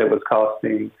they said it was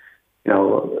costing,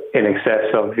 in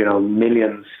excess of,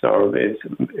 millions, or it's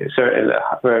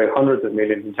very hundreds of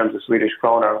millions in terms of Swedish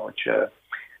krona, which.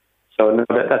 So no,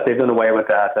 that they've done away with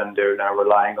that, and they're now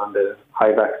relying on the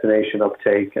high vaccination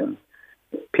uptake and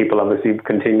people obviously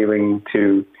continuing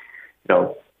to,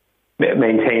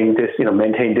 maintain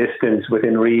distance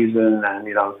within reason and,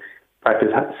 practice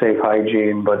safe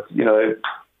hygiene. But,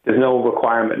 there's no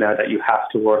requirement now that you have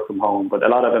to work from home. But a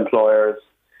lot of employers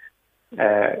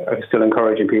are still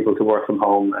encouraging people to work from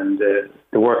home, and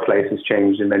the workplace has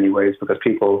changed in many ways because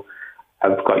people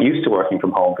have got used to working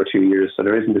from home for 2 years. So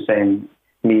there isn't the same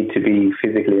need to be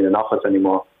physically in an office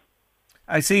anymore.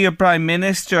 I see your Prime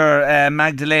Minister,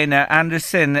 Magdalena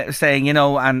Andersson, saying,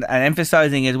 and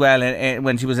emphasising as well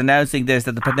when she was announcing this,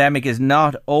 that the pandemic is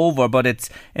not over, but it's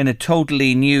in a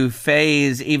totally new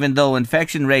phase, even though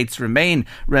infection rates remain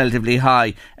relatively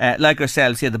high. Like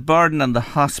ourselves here, the burden on the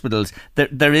hospitals,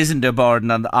 there isn't a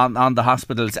burden on the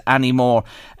hospitals anymore.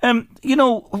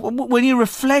 When you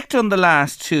reflect on the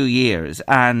last 2 years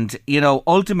and,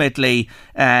 ultimately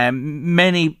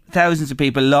many thousands of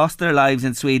people lost their lives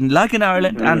in Sweden, like in Ireland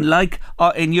and like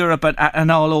in Europe and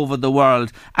all over the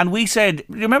world. And we said,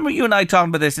 remember you and I talking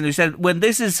about this, and we said, when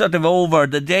this is sort of over,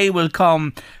 the day will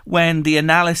come when the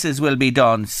analysis will be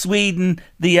done. Sweden,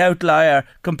 the outlier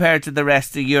compared to the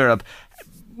rest of Europe.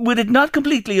 With it not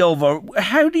completely over,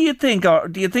 how do you think, or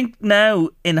do you think now,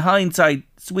 in hindsight,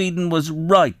 Sweden was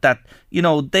right, that,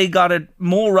 they got it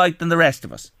more right than the rest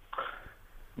of us?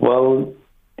 Well,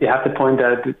 you have to point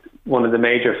out one of the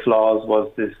major flaws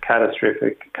was this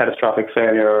catastrophic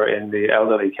failure in the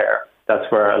elderly care. That's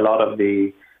where a lot of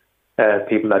the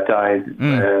people that died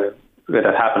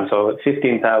that happened. So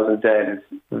 15,000 dead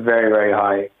is very, very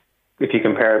high if you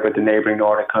compare it with the neighbouring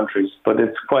Nordic countries. But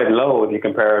it's quite low if you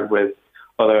compare it with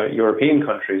other European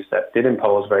countries that did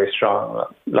impose very strong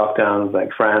lockdowns,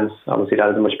 like France. Obviously, that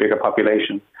has a much bigger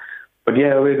population. But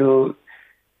yeah,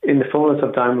 in the fullness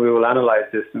of time, we will analyse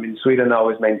this. I mean, Sweden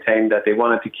always maintained that they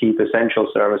wanted to keep essential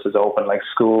services open, like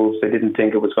schools. They didn't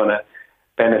think it was going to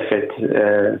benefit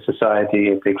society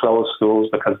if they closed schools,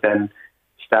 because then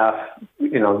staff,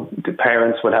 the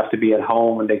parents would have to be at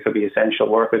home and they could be essential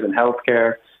workers in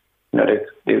healthcare.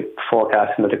 They're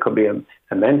forecasting that there could be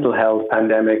a mental health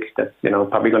pandemic that's,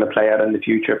 probably going to play out in the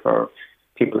future for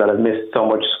people that have missed so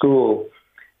much school.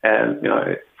 And,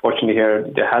 fortunately here,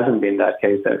 there hasn't been that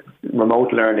case. That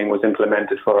remote learning was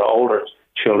implemented for older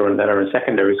children that are in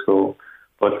secondary school.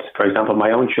 But, for example, my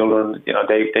own children,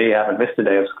 they haven't missed a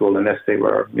day of school unless they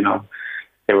were,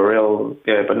 they were ill,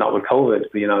 but not with COVID.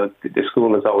 But, the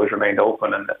school has always remained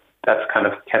open, and that's kind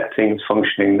of kept things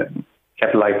functioning,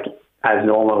 kept life as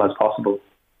normal as possible.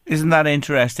 Isn't that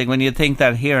interesting when you think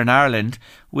that here in Ireland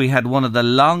we had one of the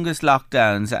longest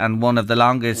lockdowns and one of the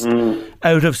longest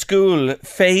out of school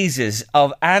phases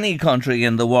of any country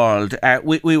in the world.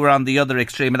 We were on the other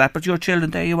extreme of that, but your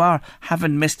children, there you are,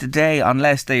 haven't missed a day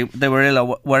unless they were ill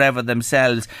or wherever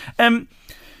themselves.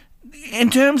 In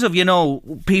terms of,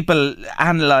 people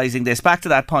analysing this, back to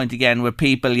that point again where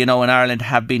people, in Ireland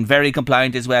have been very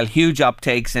compliant as well, huge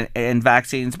uptakes in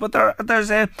vaccines, but there's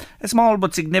a small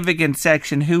but significant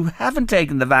section who haven't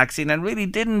taken the vaccine and really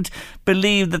didn't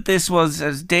believe that this was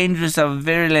as dangerous or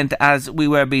virulent as we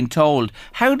were being told.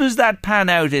 How does that pan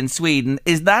out in Sweden?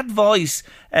 Is that voice,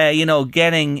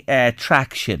 getting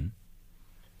traction?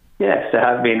 Yes, there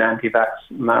have been anti-vax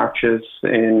marches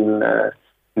in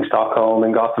Stockholm,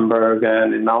 in Gothenburg,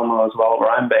 and in Malmo as well,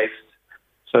 where I'm based.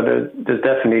 So there's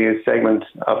definitely a segment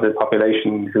of the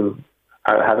population who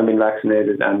haven't been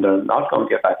vaccinated and are not going to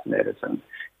get vaccinated, and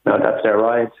that's their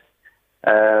right.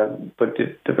 But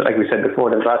like we said before,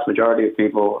 the vast majority of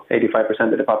people,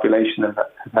 85% of the population, have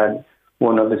had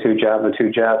one of the two jabs,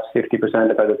 50%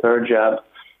 have had a third jab,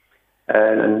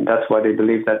 and that's why they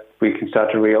believe that we can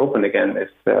start to reopen again if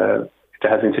there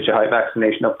has been such a high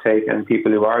vaccination uptake, and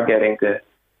people who are getting the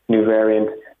new variant,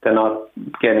 they're not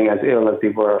getting as ill as they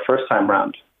were first time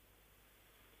round.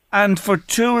 And for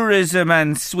tourism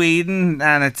and Sweden,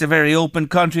 and it's a very open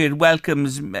country, it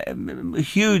welcomes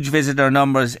huge visitor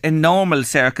numbers in normal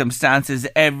circumstances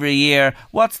every year.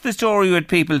 What's the story with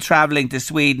people travelling to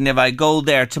Sweden? If I go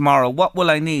there tomorrow, what will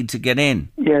I need to get in?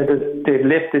 Yeah, they've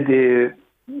lifted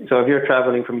so if you're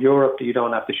travelling from Europe, you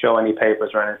don't have to show any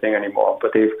papers or anything anymore,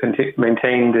 but they've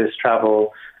maintained this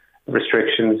travel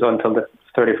restrictions until the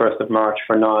 31st of March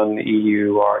for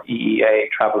non-EU or EEA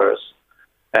travellers.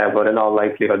 But in all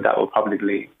likelihood, that will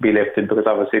probably be lifted because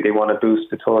obviously they want to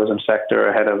boost the tourism sector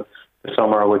ahead of the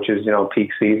summer, which is,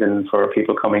 peak season for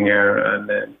people coming here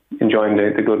and enjoying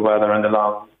the good weather and the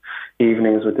long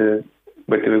evenings with the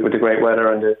great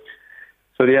weather.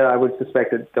 So I would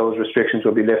suspect that those restrictions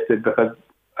will be lifted because,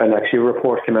 and actually a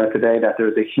report came out today that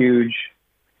there's a huge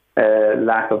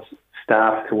lack of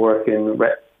staff to work in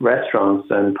restaurants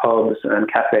and pubs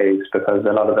and cafes because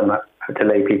a lot of them have to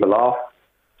lay people off.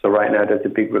 So right now there's a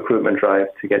big recruitment drive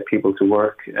to get people to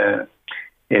work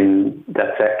in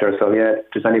that sector. So if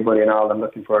there's anybody in Ireland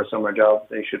looking for a summer job,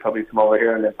 they should probably come over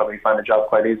here and they'll probably find a job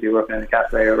quite easy working in a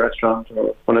cafe or restaurant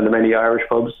or one of the many Irish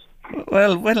pubs.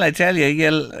 Well, when I tell you,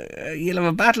 you'll have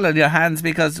a battle on your hands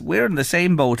because we're in the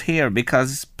same boat here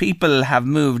because people have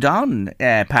moved on,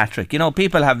 Patrick.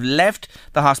 People have left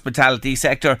the hospitality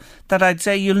sector that I'd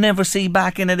say you'll never see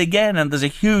back in it again, and there's a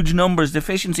huge numbers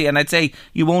deficiency, and I'd say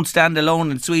you won't stand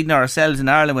alone in Sweden or ourselves in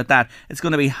Ireland with that. It's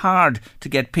going to be hard to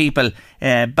get people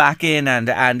back in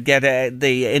and get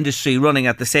the industry running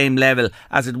at the same level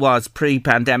as it was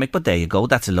pre-pandemic. But there you go,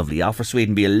 that's a lovely offer.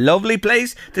 Sweden be a lovely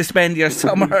place to spend your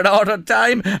summer at all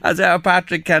time, as our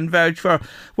Patrick can vouch for.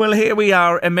 Well, here we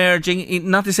are emerging,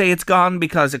 not to say it's gone,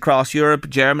 because across Europe,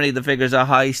 Germany, the figures are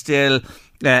high still,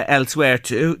 elsewhere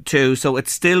too, so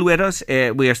it's still with us.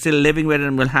 We are still living with it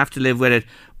and we'll have to live with it,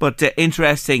 but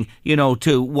interesting,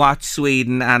 to watch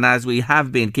Sweden, and as we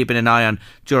have been keeping an eye on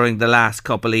during the last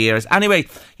couple of years. Anyway,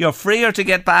 you're freer to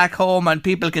get back home and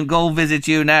people can go visit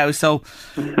you now, so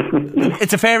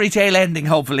it's a fairy tale ending,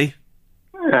 hopefully.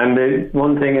 And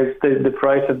one thing is the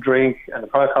price of drink and the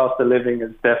cost of living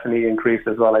has definitely increased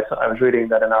as well. I was reading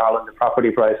that in Ireland the property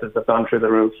prices have gone through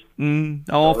the roof.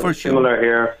 So for sure. Similar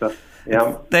here. So,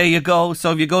 yeah. There you go.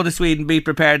 So if you go to Sweden, be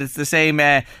prepared. It's the same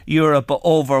Europe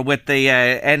over with the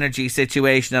energy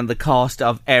situation and the cost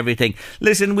of everything.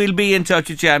 Listen, we'll be in touch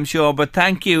with you, I'm sure. But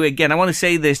thank you again. I want to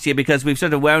say this to you because we've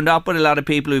sort of wound up with a lot of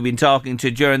people we've been talking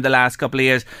to during the last couple of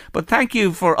years. But thank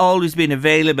you for always being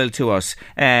available to us,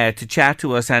 to chat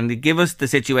to us and give us the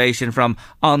situation from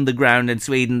on the ground in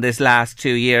Sweden this last 2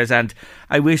 years. And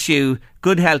I wish you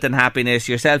good health and happiness,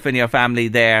 yourself and your family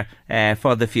there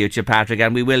for the future, Patrick,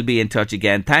 and we will be in touch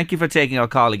again. Thank you for taking our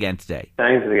call again today.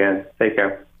 Thanks again. Take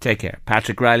care. Take care.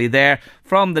 Patrick Riley there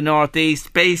from the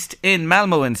Northeast, based in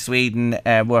Malmo in Sweden,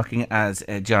 working as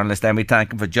a journalist. And we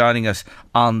thank him for joining us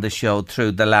on the show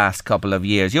through the last couple of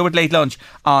years. You're with Late Lunch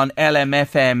on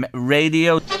LMFM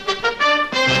Radio.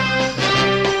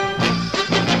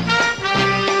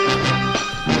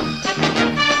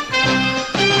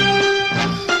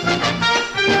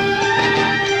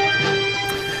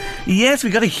 Yes, we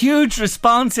got a huge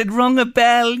response. It rung a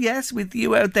bell. Yes, with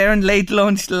you out there in Late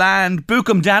Lunch land.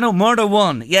 Bucum Dano, Murder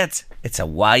One. Yes. It's a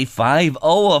Y50,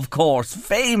 of course.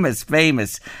 Famous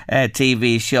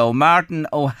TV show. Martin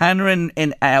O'Hanlon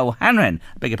in Martin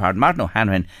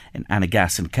O'Hanlon in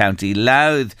Annagassan, County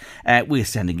Louth. We're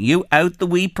sending you out the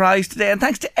wee prize today, and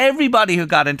thanks to everybody who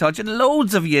got in touch, and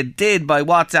loads of you did by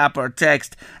WhatsApp or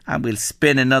text, and we'll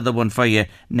spin another one for you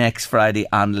next Friday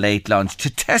on Late Lunch to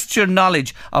test your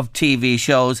knowledge of TV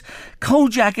shows.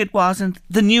 Kojak it wasn't,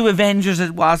 the New Avengers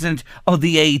it wasn't, or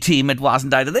the A-Team it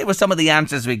wasn't either. They were some of the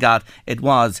answers we got. It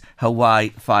was Hawaii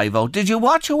Five-0. Did you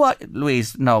watch Hawaii?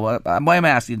 Louise, no, why am I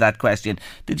asking you that question?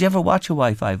 Did you ever watch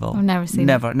Hawaii Five-0? I've never seen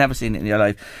it. Never seen it in your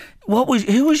life. Who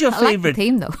was your favourite? I like the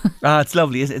theme though. It's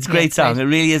lovely. It's a great song. Great. It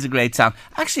really is a great song.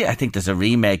 Actually, I think there's a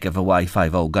remake of Hawaii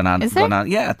Five-0 going on. Is there?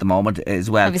 At the moment as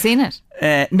well. Have you seen it?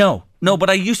 No, but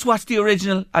I used to watch the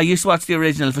original.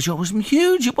 For sure. It was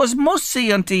huge. It was must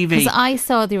see on TV. Because I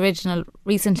saw the original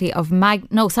recently of a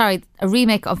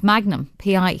remake of Magnum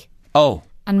P.I. Oh.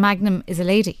 And Magnum is a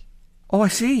lady. Oh, I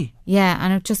see. Yeah,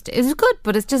 and it was good,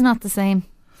 but it's just not the same.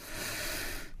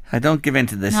 I don't give in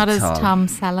to this not at as all. Tom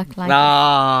Selleck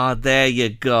like. There you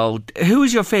go. Who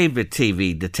is your favourite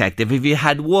TV detective? If you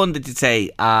had one that you'd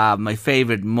say, my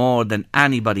favourite more than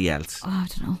anybody else. Oh, I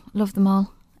don't know. Love them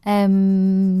all.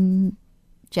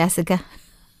 Jessica.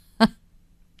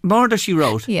 Murder, She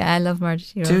Wrote? Yeah, I love Murder,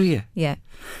 She Wrote. Do you? Yeah.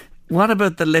 What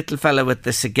about the little fella with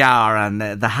the cigar and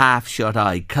the half-shut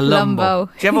eye? Columbo.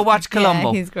 Do you ever watch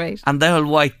Columbo? Yeah, he's great. And the old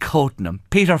white coating him.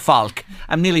 Peter Falk.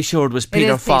 I'm nearly sure it was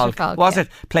Peter Falk. Was it?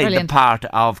 Played Brilliant. the part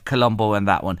of Columbo in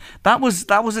that one. That was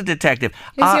a detective.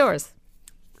 Who's yours?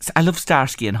 I love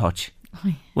Starsky and Hutch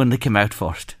when they came out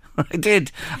first. I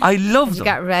did. I loved them. You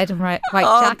got red and white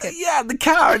jackets. Yeah, the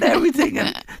car and everything.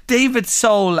 And David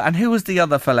Soul. And who was the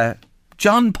other fella?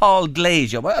 John Paul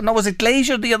Glazier. No, was it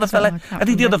Glazier, the other fella? I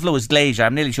think the other fella was Glazier.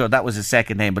 I'm nearly sure that was his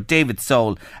second name. But David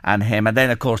Soul and him. And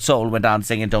then, of course, Soul went on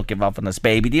singing Don't Give Up on Us,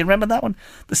 Baby. Do you remember that one?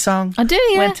 The song? I do,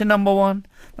 yeah. Went to number one.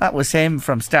 That was him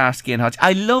from Starsky and Hutch.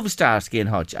 I love Starsky and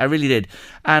Hutch. I really did.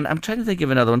 And I'm trying to think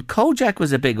of another one. Kojak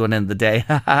was a big one in the day.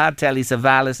 Telly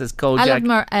Savalas as Kojak.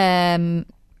 I love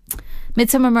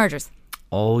Midsummer Murders.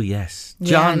 Oh, yes.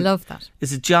 Yeah, I love that.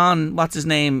 Is it John? What's his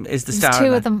name? Is the There's star?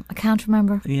 Two of them. I can't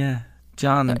remember. Yeah.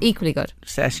 John. They're equally good.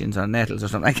 Sessions or Nettles or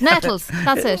something like Nettles,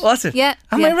 that's it. Was it? Yeah.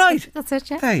 Am I right? That's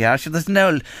it, yeah. There you are. So there's an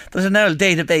old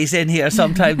database in here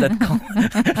sometime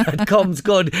that comes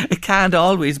good. It can't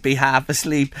always be half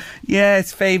asleep. Yeah,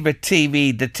 it's favourite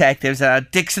TV detectives.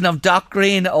 Dixon of Dock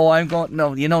Green. Oh, I'm going,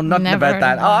 no, you know nothing Never about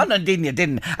that. heard of Oh, no,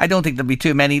 didn't. I don't think there'll be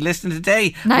too many listening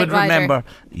today Knight would Rider. remember.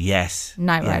 Yes.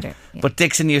 Knight Rider. Yeah. But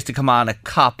Dixon used to come on a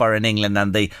copper in England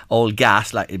and the old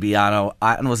Gaslight would be on,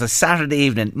 and it was a Saturday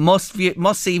evening,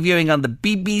 must-see viewing on the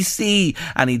BBC,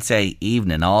 and he'd say,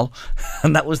 evening all.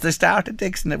 And that was the start of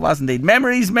Dixon, it was indeed.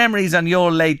 Memories on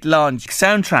your Late Lunch.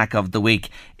 Soundtrack of the week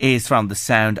is from The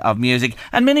Sound of Music.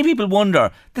 And many people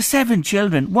wonder, the 7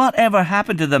 children, whatever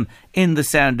happened to them in The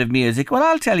Sound of Music? Well,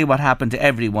 I'll tell you what happened to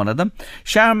every one of them.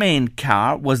 Charmaine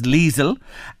Carr was Liesl,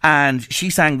 and she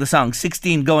sang the song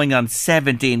 16 Going on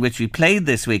 17, which we played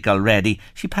this week already.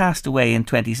 She passed away in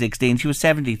 2016. She was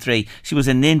 73. She was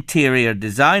an interior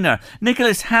designer.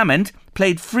 Nicholas Hammond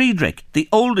played Friedrich, the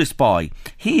oldest boy.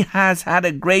 He has had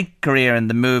a great career in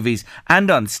the movies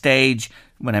and on stage.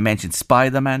 When I mentioned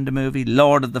Spider-Man, the movie,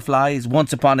 Lord of the Flies,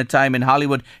 Once Upon a Time in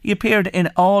Hollywood, he appeared in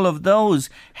all of those.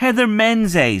 Heather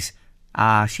Menzies,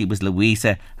 she was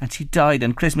Louisa, and she died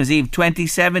on Christmas Eve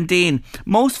 2017.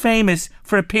 Most famous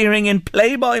for appearing in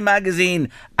Playboy magazine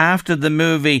after the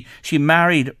movie. She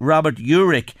married Robert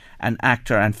Urich, an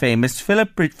actor and famous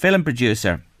film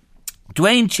producer.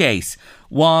 Dwayne Chase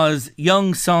was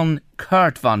young son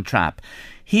Kurt Von Trapp.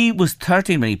 He was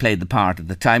 13 when he played the part at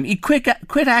the time. He quit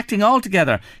acting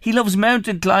altogether. He loves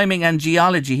mountain climbing and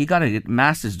geology. He got a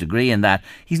master's degree in that.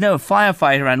 He's now a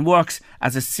firefighter and works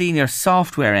as a senior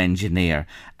software engineer.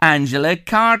 Angela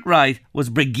Cartwright was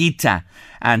Brigitte,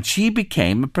 and she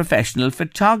became a professional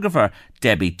photographer.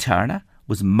 Debbie Turner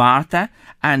was Martha,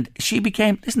 and she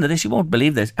became, listen to this, you won't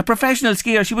believe this, a professional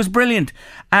skier. She was brilliant,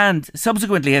 and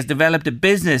subsequently has developed a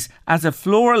business as a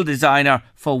floral designer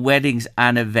for weddings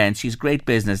and events. She's great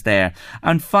business there.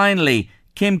 And finally,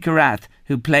 Kim Karath,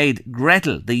 who played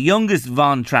Gretel, the youngest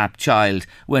Von Trapp child,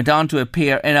 went on to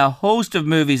appear in a host of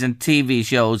movies and TV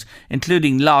shows,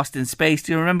 including Lost in Space.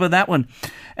 Do you remember that one?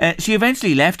 She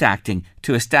eventually left acting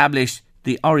to establish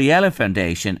the Oriella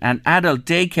Foundation, an adult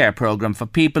daycare programme for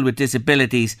people with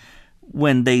disabilities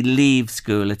when they leave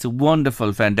school. It's a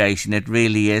wonderful foundation, it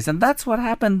really is. And that's what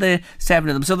happened, the 7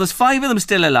 of them. So there's 5 of them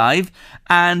still alive,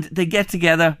 and they get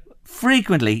together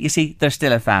frequently, you see, they're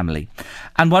still a family.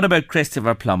 And what about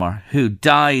Christopher Plummer, who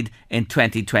died in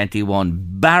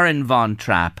 2021, Baron Von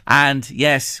Trapp? And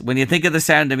yes, when you think of The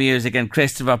Sound of Music and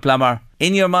Christopher Plummer,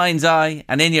 in your mind's eye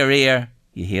and in your ear,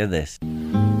 you hear this.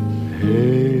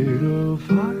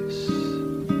 Edelweiss,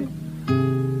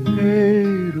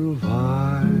 Edelweiss,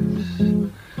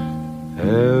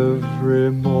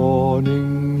 every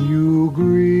morning you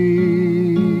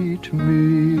greet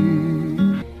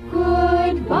me.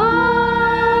 Goodbye.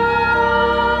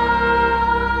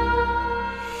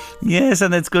 Yes,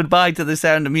 and it's goodbye to The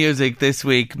Sound of Music this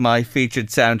week, my featured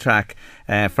soundtrack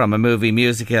from a movie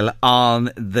musical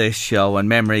on this show. And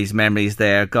memories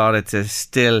there. God, it's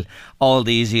still, all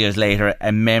these years later,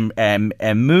 a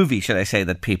movie, should I say,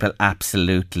 that people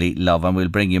absolutely love. And we'll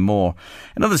bring you more.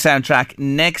 Another soundtrack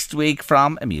next week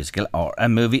from a musical or a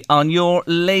movie on your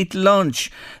late lunch.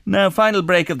 Now, final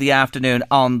break of the afternoon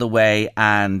on the way.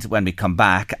 And when we come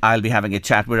back, I'll be having a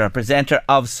chat with our presenter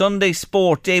of Sunday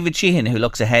Sport, David Sheehan, who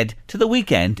looks ahead to the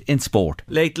weekend in sport.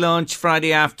 Late lunch,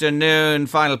 Friday afternoon,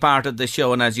 final part of the show.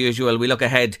 And as usual, we look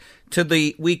ahead to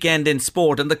the weekend in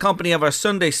sport in the company of our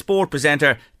Sunday Sport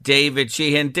presenter, David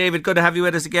Sheehan. David, good to have you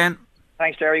with us again.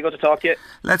 Thanks, Jerry. Good to talk to you.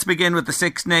 Let's begin with the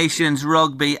Six Nations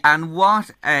rugby. And what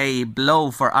a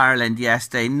blow for Ireland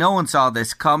yesterday. No one saw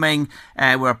this coming.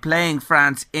 We're playing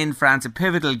France in France, a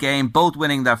pivotal game, both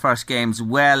winning their first games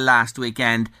well last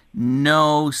weekend.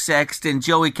 No Sexton.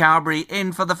 Joey Carbery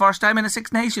in for the first time in a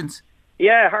Six Nations.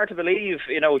 Yeah, hard to believe.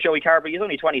 You know, Joey Carbery, he's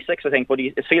only 26, I think, but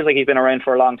it feels like he's been around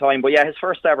for a long time. But yeah, his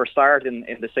first ever start in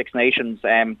the Six Nations.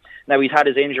 Now, he's had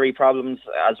his injury problems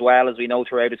as well, as we know,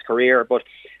 throughout his career. But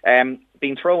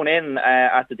being thrown in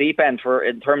at the deep end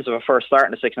in terms of a first start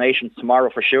in the Six Nations tomorrow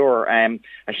for sure. A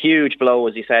huge blow,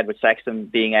 as you said, with Sexton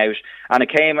being out. And it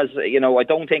came as, you know, I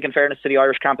don't think, in fairness to the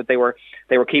Irish camp, that they were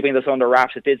keeping this under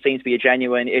wraps. It did seem to be a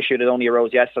genuine issue that only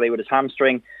arose yesterday with his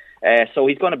hamstring. So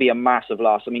he's going to be a massive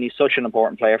loss. I mean, he's such an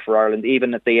important player for Ireland,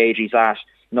 even at the age he's at.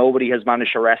 Nobody has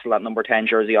managed to wrestle that number 10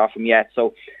 jersey off him yet.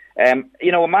 So,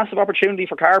 you know, a massive opportunity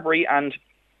for Carbery. And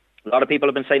a lot of people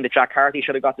have been saying that Jack Carty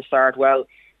should have got the start. Well,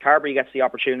 Carbery gets the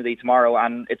opportunity tomorrow,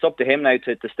 and it's up to him now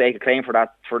to stake a claim for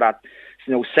that,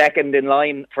 you know, second in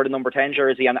line for the number 10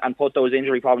 jersey and put those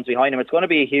injury problems behind him. It's going to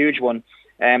be a huge one.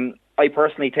 I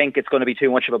personally think it's going to be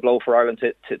too much of a blow for Ireland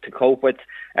to cope with.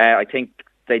 I think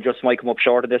they just might come up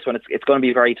short of this one. It's going to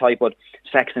be very tight, but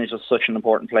Sexton is just such an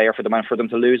important player for them, and for them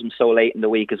to lose him so late in the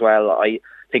week as well, I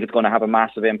think it's going to have a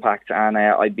massive impact, and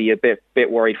I'd be a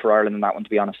bit worried for Ireland in that one, to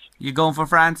be honest. You going for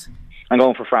France? I'm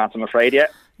going for France, I'm afraid, yeah.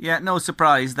 Yeah, no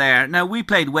surprise there. Now, we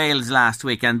played Wales last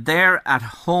week, and they're at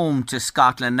home to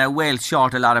Scotland. Now, Wales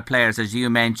short a lot of players, as you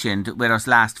mentioned, with us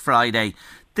last Friday.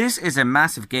 This is a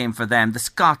massive game for them. The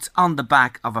Scots on the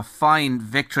back of a fine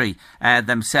victory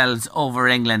themselves over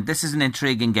England. This is an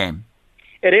intriguing game.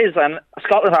 It is, and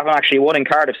Scotland haven't actually won in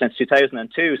Cardiff since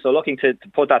 2002, so looking to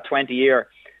put that 20-year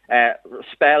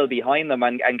spell behind them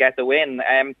and get the win.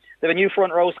 They have a new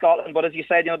front row, Scotland, but as you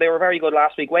said, you know, they were very good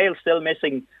last week. Wales still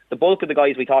missing. The bulk of the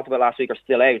guys we talked about last week are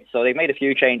still out, so they've made a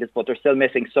few changes, but they're still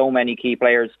missing so many key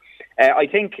players. I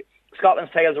think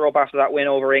Scotland's tails are up after that win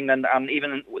over England, and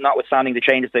even notwithstanding the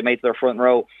changes they made to their front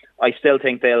row, I still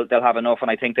think they'll have enough,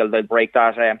 and I think they'll break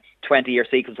that 20-year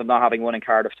sequence of not having won in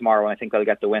Cardiff tomorrow, and I think they'll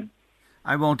get the win.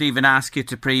 I won't even ask you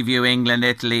to preview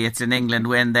England-Italy. It's an England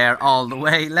win there all the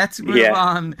way. Let's move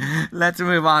on. Let's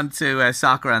move on to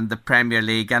soccer and the Premier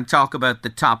League and talk about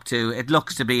the top two. It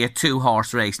looks to be a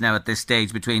two-horse race now at this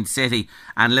stage between City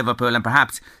and Liverpool, and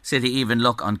perhaps City even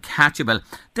look uncatchable.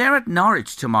 They're at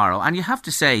Norwich tomorrow, and you have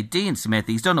to say, Dean Smith,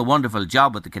 he's done a wonderful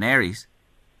job with the Canaries.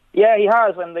 Yeah, he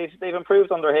has, and they've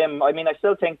improved under him. I mean, I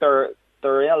still think they're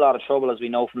in a lot of trouble, as we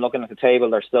know from looking at the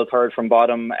table. They're still third from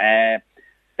bottom.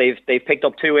 They've picked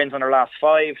up 2 wins on their last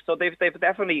 5, so they've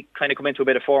definitely kind of come into a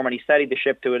bit of form, and he steadied the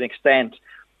ship to an extent.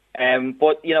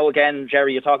 But you know, again,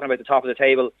 Jerry, you're talking about the top of the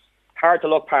table. Hard to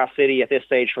look past City at this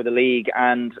stage for the league,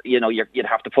 and you know you'd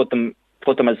have to put them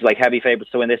as like heavy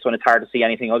favourites to win this one. It's hard to see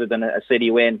anything other than a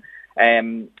City win.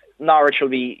 Norwich will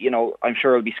be, you know, I'm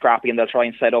sure will be scrappy, and they'll try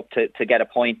and set up to get a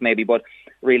point maybe. But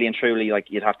really and truly, like,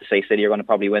 you'd have to say City are going to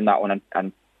probably win that one,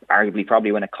 and arguably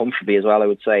probably win it comfortably as well, I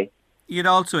would say. You'd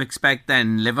also expect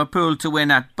then Liverpool to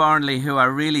win at Burnley, who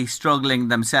are really struggling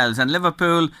themselves. And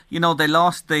Liverpool, you know, they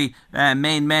lost the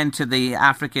main men to the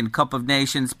African Cup of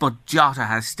Nations, but Jota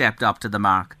has stepped up to the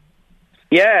mark.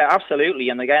 Yeah, absolutely.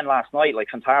 And again, last night, like,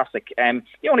 fantastic.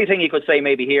 The only thing you could say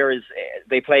maybe here is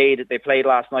they played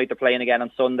last night, they're playing again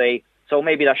on Sunday. So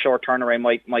maybe that short turnaround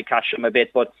might catch them a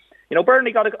bit. But, you know,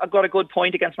 Burnley got a good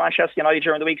point against Manchester United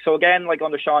during the week. So again, like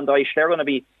under Sean Dyche, they're going to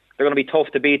be They're going to be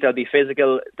tough to beat. They'll be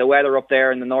physical. The weather up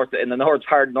there in the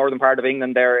northern part of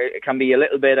England, there it can be a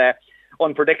little bit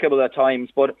unpredictable at times.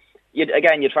 But you'd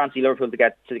fancy Liverpool to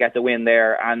get the win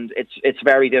there, and it's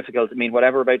very difficult. I mean,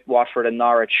 whatever about Watford and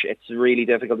Norwich, it's really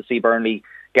difficult to see Burnley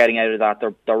getting out of that.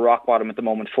 They're rock bottom at the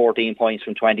moment, 14 points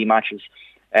from 20 matches.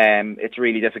 It's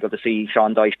really difficult to see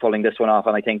Sean Dyche pulling this one off,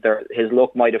 and I think his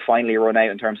luck might have finally run out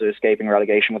in terms of escaping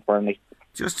relegation with Burnley.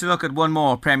 Just to look at one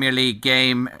more Premier League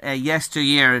game,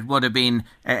 yesteryear it would have been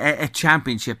a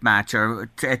championship match or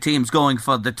teams going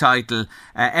for the title,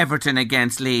 Everton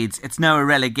against Leeds. It's now a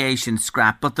relegation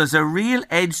scrap, but there's a real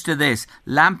edge to this.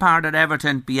 Lampard at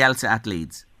Everton, Bielsa at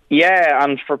Leeds. Yeah,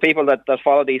 and for people that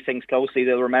follow these things closely,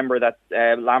 they'll remember that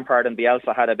Lampard and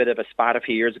Bielsa had a bit of a spat a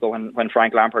few years ago when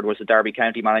Frank Lampard was the Derby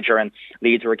County manager, and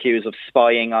Leeds were accused of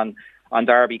spying on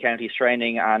Derby County's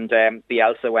training, and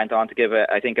Bielsa went on to give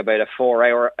about a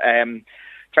 4-hour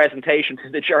presentation to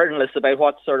the journalists about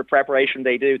what sort of preparation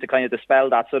they do to kind of dispel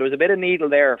that. So there was a bit of needle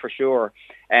there for sure,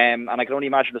 and I can only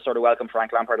imagine the sort of welcome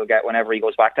Frank Lampard will get whenever he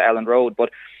goes back to Elland Road. But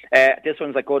this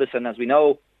one's at Goodison, as we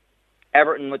know.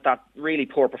 Everton with that really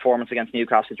poor performance against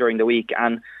Newcastle during the week,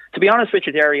 and to be honest with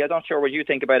you, Derry, I'm not sure what you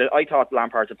think about it. I thought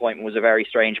Lampard's appointment was a very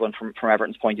strange one from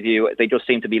Everton's point of view. They just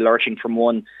seem to be lurching from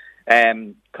one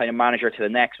kind of manager to the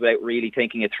next without really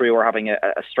thinking it through or having a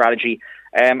strategy.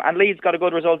 And Leeds got a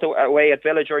good result away at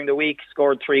Villa during the week,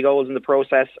 scored 3 goals in the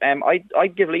process.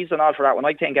 I'd give Leeds a nod for that one.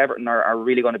 I think Everton are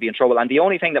really going to be in trouble, and the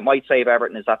only thing that might save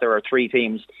Everton is that there are 3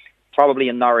 teams, probably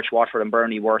in Norwich, Watford and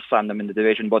Burnley, worse than them in the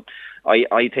division, but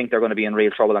I think they're going to be in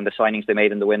real trouble, and the signings they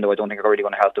made in the window I don't think are really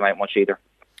going to help them out much either.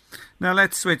 Now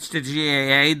let's switch to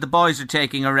GAA. The boys are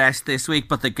taking a rest this week,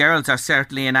 but the girls are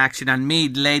certainly in action, and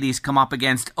Meath ladies come up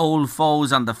against old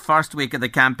foes on the first week of the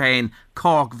campaign,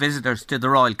 Cork visitors to the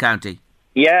Royal County.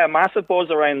 Yeah, massive buzz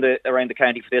around the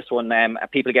county for this one.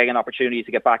 People getting an opportunity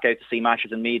to get back out to see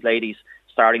matches, and Meath ladies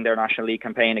starting their National League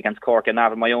campaign against Cork and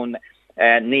Navan. My own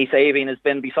niece Avian has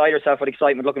been beside herself with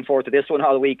excitement, looking forward to this one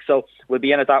all week, so we'll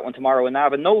be in at that one tomorrow in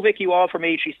Navan. No Vicky Wall for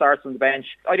me, she starts on the bench.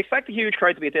 I'd expect a huge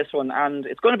crowd to be at this one, and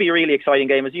it's going to be a really exciting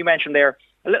game. As you mentioned there,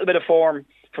 a little bit of form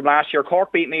from last year.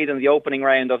 Cork beat Meath in the opening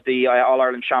round of the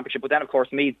All-Ireland Championship, but then of course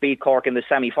Meath beat Cork in the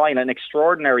semi-final in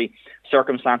extraordinary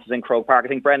circumstances in Croke Park. I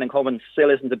think Brendan Cummins still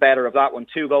isn't the better of that one.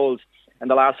 2 goals in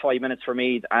the last 5 minutes for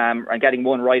Meath, and getting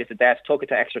one right at the death, took it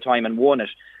to extra time and won it.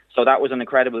 So that was an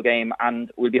incredible game,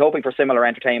 and we'll be hoping for similar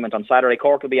entertainment on Saturday.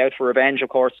 Cork will be out for revenge, of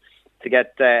course, to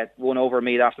get one over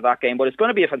Meath after that game. But it's going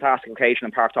to be a fantastic occasion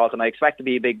in Park Talton. I expect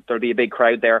there'll be a big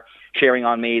crowd there cheering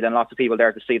on Meath, and lots of people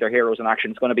there to see their heroes in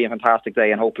action. It's going to be a fantastic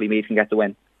day, and hopefully Meath can get the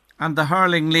win. And the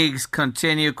hurling leagues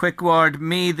continue. Quick word,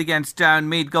 Meath against Down.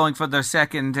 Meath going for their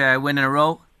second win in a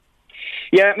row.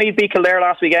 Yeah, Meath beat Kildare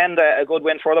last weekend, a good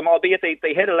win for them, albeit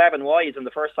they hit 11 wides in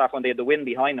the first half when they had the wind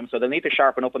behind them, so they'll need to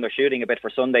sharpen up on their shooting a bit for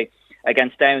Sunday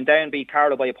against Down. Down beat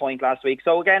Carlow by a point last week,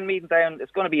 so again, Meath and Down,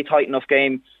 it's going to be a tight enough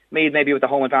game. Meath maybe with the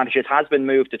home advantage. It has been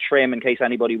moved to Trim, in case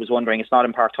anybody was wondering. It's not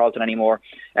in Park Talton anymore.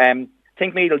 I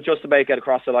think Meath will just about get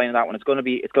across the line in that one. It's going to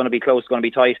be close, it's going to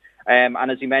be tight. And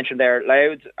as you mentioned there,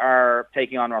 Louth are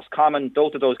taking on Roscommon.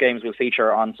 Both of those games will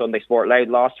feature on Sunday Sport. Louth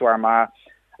lost to Armagh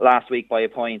last week by a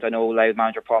point. I know Louth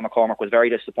manager Paul McCormack was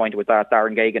very disappointed with that.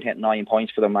 Darren Gagan hit 9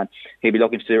 points for them, and he'll be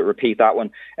looking to repeat that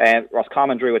one.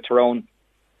 Roscommon drew at Tyrone.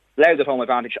 Louth at home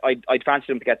advantage. I'd fancy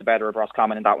them to get the better of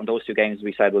Roscommon in that one. Those 2 games, as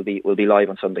we said, will be live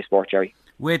on Sunday Sport, Jerry.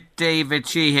 With David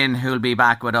Sheehan, who'll be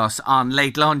back with us on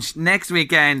Late Lunch next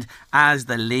weekend as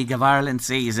the League of Ireland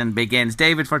season begins.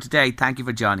 David, for today, thank you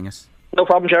for joining us. No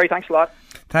problem, Jerry. Thanks a lot.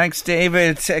 Thanks,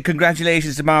 David.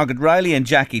 Congratulations to Margaret Riley and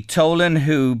Jackie Tolan,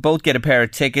 who both get a pair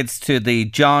of tickets to the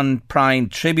John Prine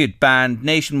Tribute Band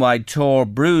nationwide tour,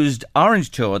 Bruised Orange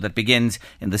Tour, that begins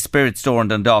in the Spirit Store in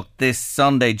Dundalk this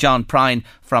Sunday. John Prine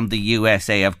from the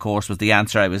USA, of course, was the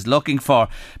answer I was looking for.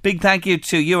 Big thank you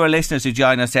to you, our listeners, who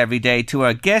join us every day, to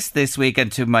our guest this week,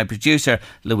 and to my producer,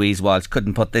 Louise Walsh.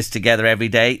 Couldn't put this together every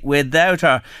day without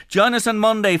her. Join us on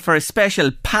Monday for a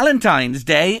special Palentine's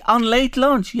Day on Late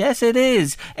Lunch. Yes, it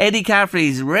is. Eddie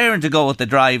Caffrey's raring to go with the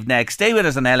drive next. Stay with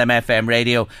us on LMFM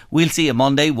Radio. We'll see you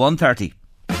Monday, 1:30.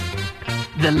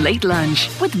 The Late Lunch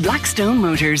with Blackstone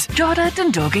Motors, Drogheda,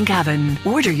 Dundalk and Cavan.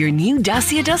 Order your new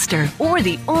Dacia Duster or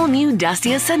the all-new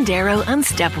Dacia Sandero and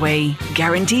Stepway.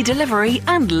 Guaranteed delivery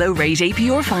and low-rate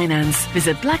APR finance.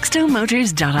 Visit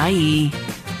blackstonemotors.ie.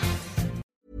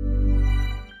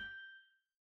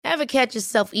 Ever catch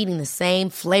yourself eating the same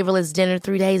flavourless dinner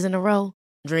 3 days in a row?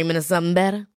 Dreaming of something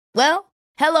better? Well,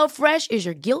 HelloFresh is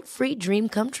your guilt-free dream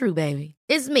come true, baby.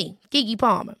 It's me, Keke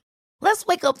Palmer. Let's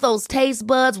wake up those taste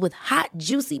buds with hot,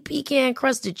 juicy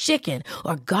pecan-crusted chicken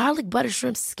or garlic butter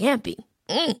shrimp scampi.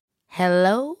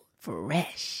 Hello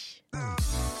Fresh.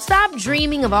 Stop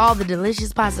dreaming of all the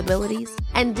delicious possibilities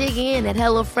and dig in at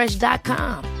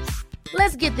HelloFresh.com.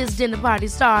 Let's get this dinner party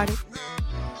started.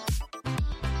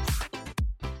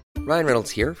 Ryan Reynolds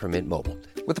here from Mint Mobile.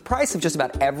 With the price of just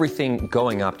about everything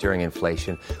going up during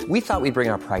inflation, we thought we'd bring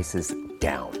our prices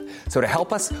down. So to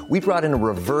help us, we brought in a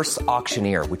reverse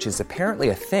auctioneer, which is apparently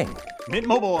a thing. Mint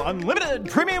Mobile Unlimited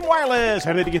Premium Wireless.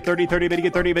 How to get 30, 30, bit to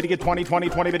get 30, bit to get 20, 20,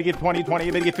 20, bit to get 20, 20,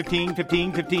 bit to get 15,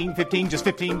 15, 15, 15, just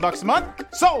 $15 a month?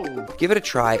 Sold! Give it a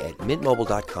try at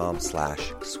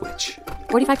mintmobile.com/switch.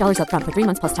 $45 up front for 3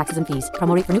 months plus taxes and fees.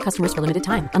 Promo rate for new customers for limited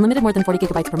time. Unlimited more than 40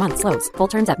 gigabytes per month. Slows full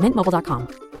terms at mintmobile.com.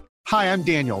 Hi, I'm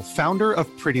Daniel, founder of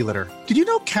Pretty Litter. Did you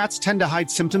know cats tend to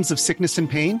hide symptoms of sickness and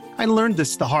pain? I learned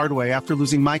this the hard way after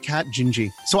losing my cat,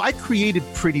 Gingy. So I created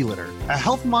Pretty Litter, a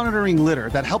health monitoring litter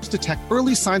that helps detect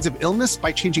early signs of illness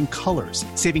by changing colors,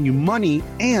 saving you money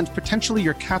and potentially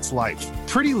your cat's life.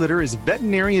 Pretty Litter is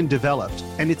veterinarian developed,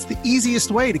 and it's the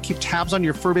easiest way to keep tabs on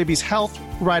your fur baby's health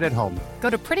right at home. Go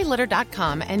to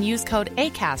prettylitter.com and use code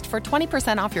ACAST for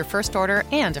 20% off your first order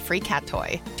and a free cat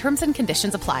toy. Terms and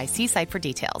conditions apply. See site for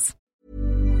details.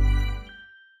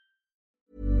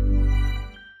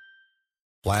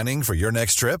 Planning for your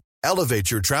next trip?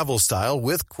 Elevate your travel style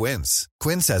with Quince.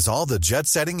 Quince has all the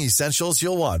jet-setting essentials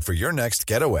you'll want for your next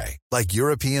getaway, like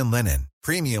European linen,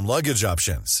 premium luggage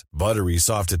options, buttery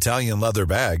soft Italian leather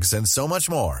bags, and so much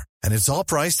more. And it's all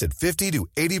priced at 50 to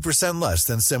 80% less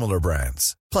than similar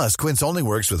brands. Plus, Quince only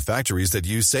works with factories that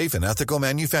use safe and ethical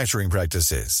manufacturing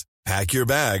practices. Pack your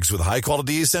bags with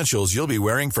high-quality essentials you'll be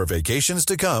wearing for vacations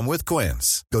to come with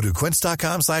Quince. Go to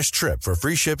quince.com/trip for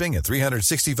free shipping and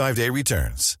 365-day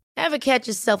returns. Ever catch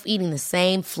yourself eating the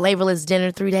same flavorless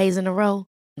dinner 3 days in a row?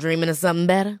 Dreaming of something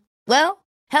better? Well,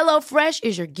 HelloFresh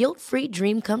is your guilt-free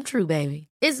dream come true, baby.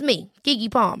 It's me, Keke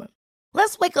Palmer.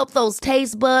 Let's wake up those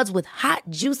taste buds with hot,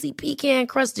 juicy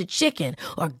pecan-crusted chicken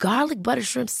or garlic butter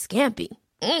shrimp scampi.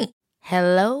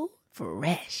 Hello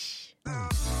Fresh.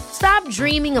 Stop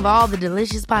dreaming of all the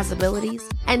delicious possibilities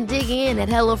and dig in at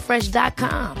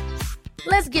HelloFresh.com.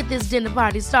 Let's get this dinner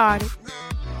party started.